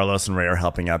like Carlos and Ray are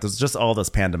helping out. There's just all this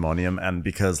pandemonium, and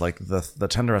because like the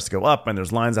tender has to go up, and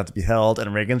there's lines that have to be held,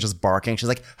 and Reagan's just barking. She's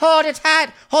like, Hold it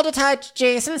tight,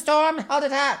 Jason Storm. Hold it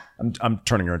tight. I'm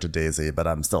turning her into Daisy, but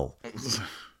I'm still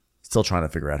trying to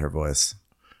figure out her voice.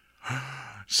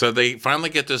 So they finally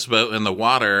get this boat in the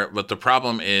water, but the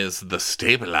problem is the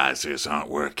stabilizers aren't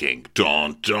working.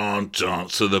 Dun, dun, dun.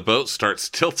 So the boat starts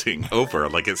tilting over,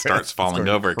 like it starts falling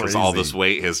over because all this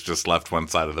weight has just left one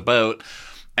side of the boat.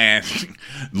 And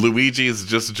Luigi is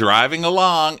just driving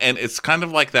along, and it's kind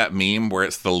of like that meme where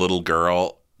it's the little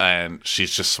girl and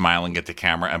she's just smiling at the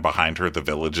camera, and behind her the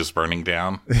village is burning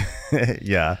down.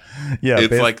 Yeah.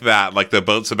 It's like that. Like the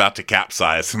boat's about to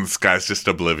capsize, and this guy's just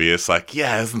oblivious. Like,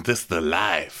 yeah, isn't this the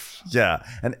life? Yeah,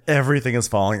 and everything is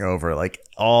falling over. Like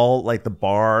all like the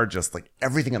bar, just like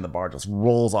everything on the bar just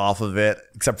rolls off of it,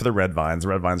 except for the red vines. The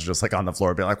red vines are just like on the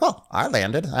floor, being like, "Well, I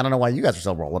landed. I don't know why you guys are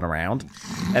still rolling around."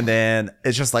 And then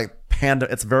it's just like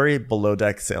it's very below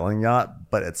deck sailing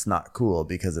yacht, but it's not cool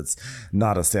because it's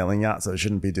not a sailing yacht, so it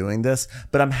shouldn't be doing this.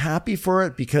 But I'm happy for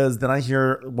it because then I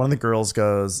hear one of the girls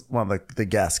goes, one of the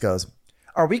guests goes,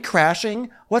 "Are we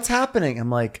crashing? What's happening?" I'm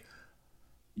like,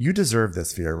 you deserve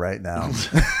this fear right now.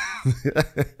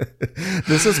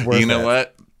 This is worth it. You know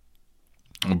what?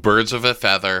 Birds of a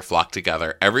feather flock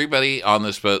together. Everybody on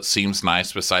this boat seems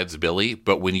nice besides Billy,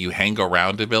 but when you hang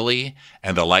around a Billy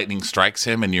and the lightning strikes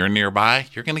him and you're nearby,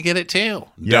 you're going to get it too.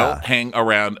 Yeah. Don't hang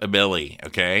around a Billy,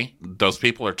 okay? Those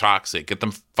people are toxic. Get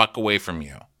them fuck away from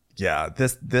you. Yeah,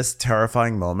 this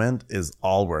terrifying moment is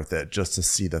all worth it just to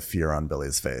see the fear on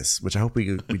Billy's face, which I hope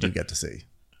we do get to see.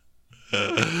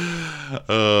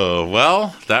 Oh,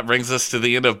 well, that brings us to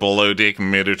the end of Below Deck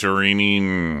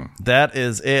Mediterranean. That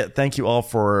is it. Thank you all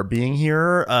for being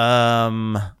here.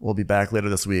 We'll be back later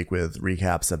this week with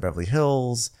recaps of Beverly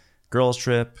Hills, Girls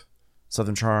Trip,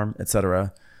 Southern Charm,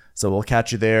 etc. So we'll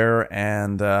catch you there.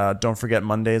 And don't forget,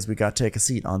 Mondays we got Take a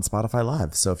Seat on Spotify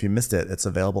Live. So if you missed it, it's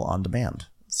available on demand.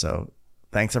 So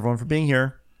thanks everyone for being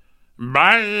here.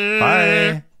 Bye.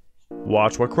 Bye.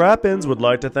 Watch What Crappens would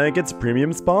like to thank its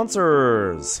premium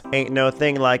sponsors. Ain't no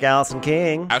thing like Allison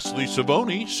King. Ashley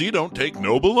Savoni, she don't take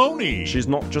no baloney. She's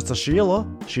not just a Sheila,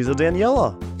 she's a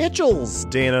Daniela. Itchels.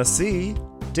 Dana C.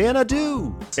 Dana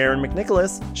Do. Aaron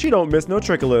McNicholas, she don't miss no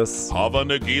trickolas. Hava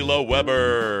Nagila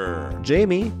Weber.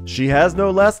 Jamie, she has no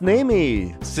last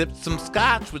namey. Sipped some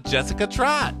scotch with Jessica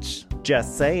Trotch.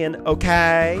 Just saying,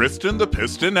 okay. Kristen the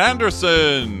Piston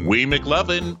Anderson. Wee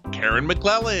McLevin. Karen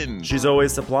McClellan. She's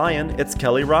always supplying, it's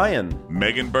Kelly Ryan.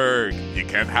 Megan Berg. You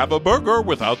can't have a burger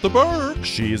without the Berg.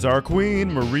 She's our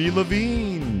queen, Marie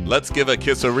Levine. Let's give a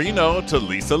kisserino to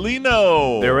Lisa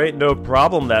Lino. There ain't no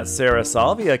problem that Sarah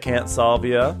Salvia can't solve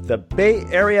ya. The Bay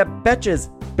Area betches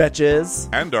Betches.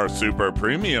 And our super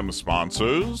premium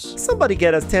sponsors. Somebody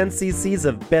get us 10 cc's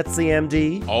of Betsy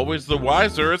MD. Always the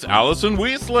wiser is Allison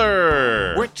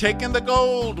Weisler. We're taking the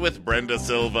gold with Brenda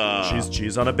Silva. She's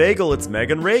cheese on a bagel, it's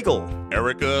Megan Regal.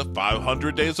 Erica,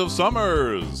 500 Days of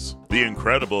Summers. The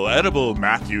incredible edible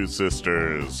Matthews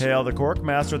sisters. Hail the Cork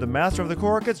Master, the master of the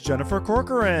cork, it's Jennifer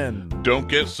Corcoran. Don't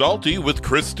get salty with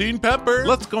Christine Pepper.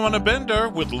 Let's go on a bender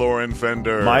with Lauren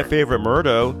Fender. My favorite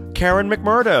Murdo, Karen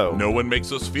McMurdo. No one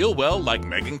makes us feel well like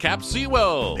Megan Cap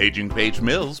Sewell. Paging Paige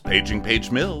Mills, Paging Paige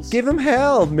Mills. Give him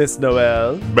hell, Miss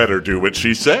Noel. Better do what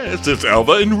she says, it's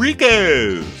Elva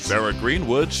Enriquez. Sarah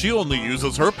Greenwood, she only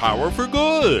uses her power for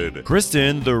good.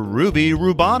 Kristen, the Ruby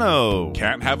Rubano.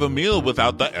 Can't have a meal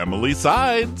without the Emily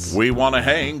Sides. We want to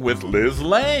hang with Liz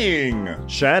Lang.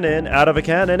 Shannon, out of a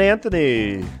cannon,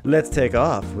 Anthony. Let's take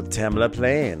off with Tamla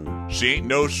Plain. She ain't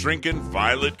no shrinking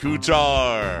Violet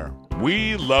Kuchar.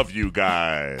 We love you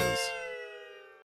guys.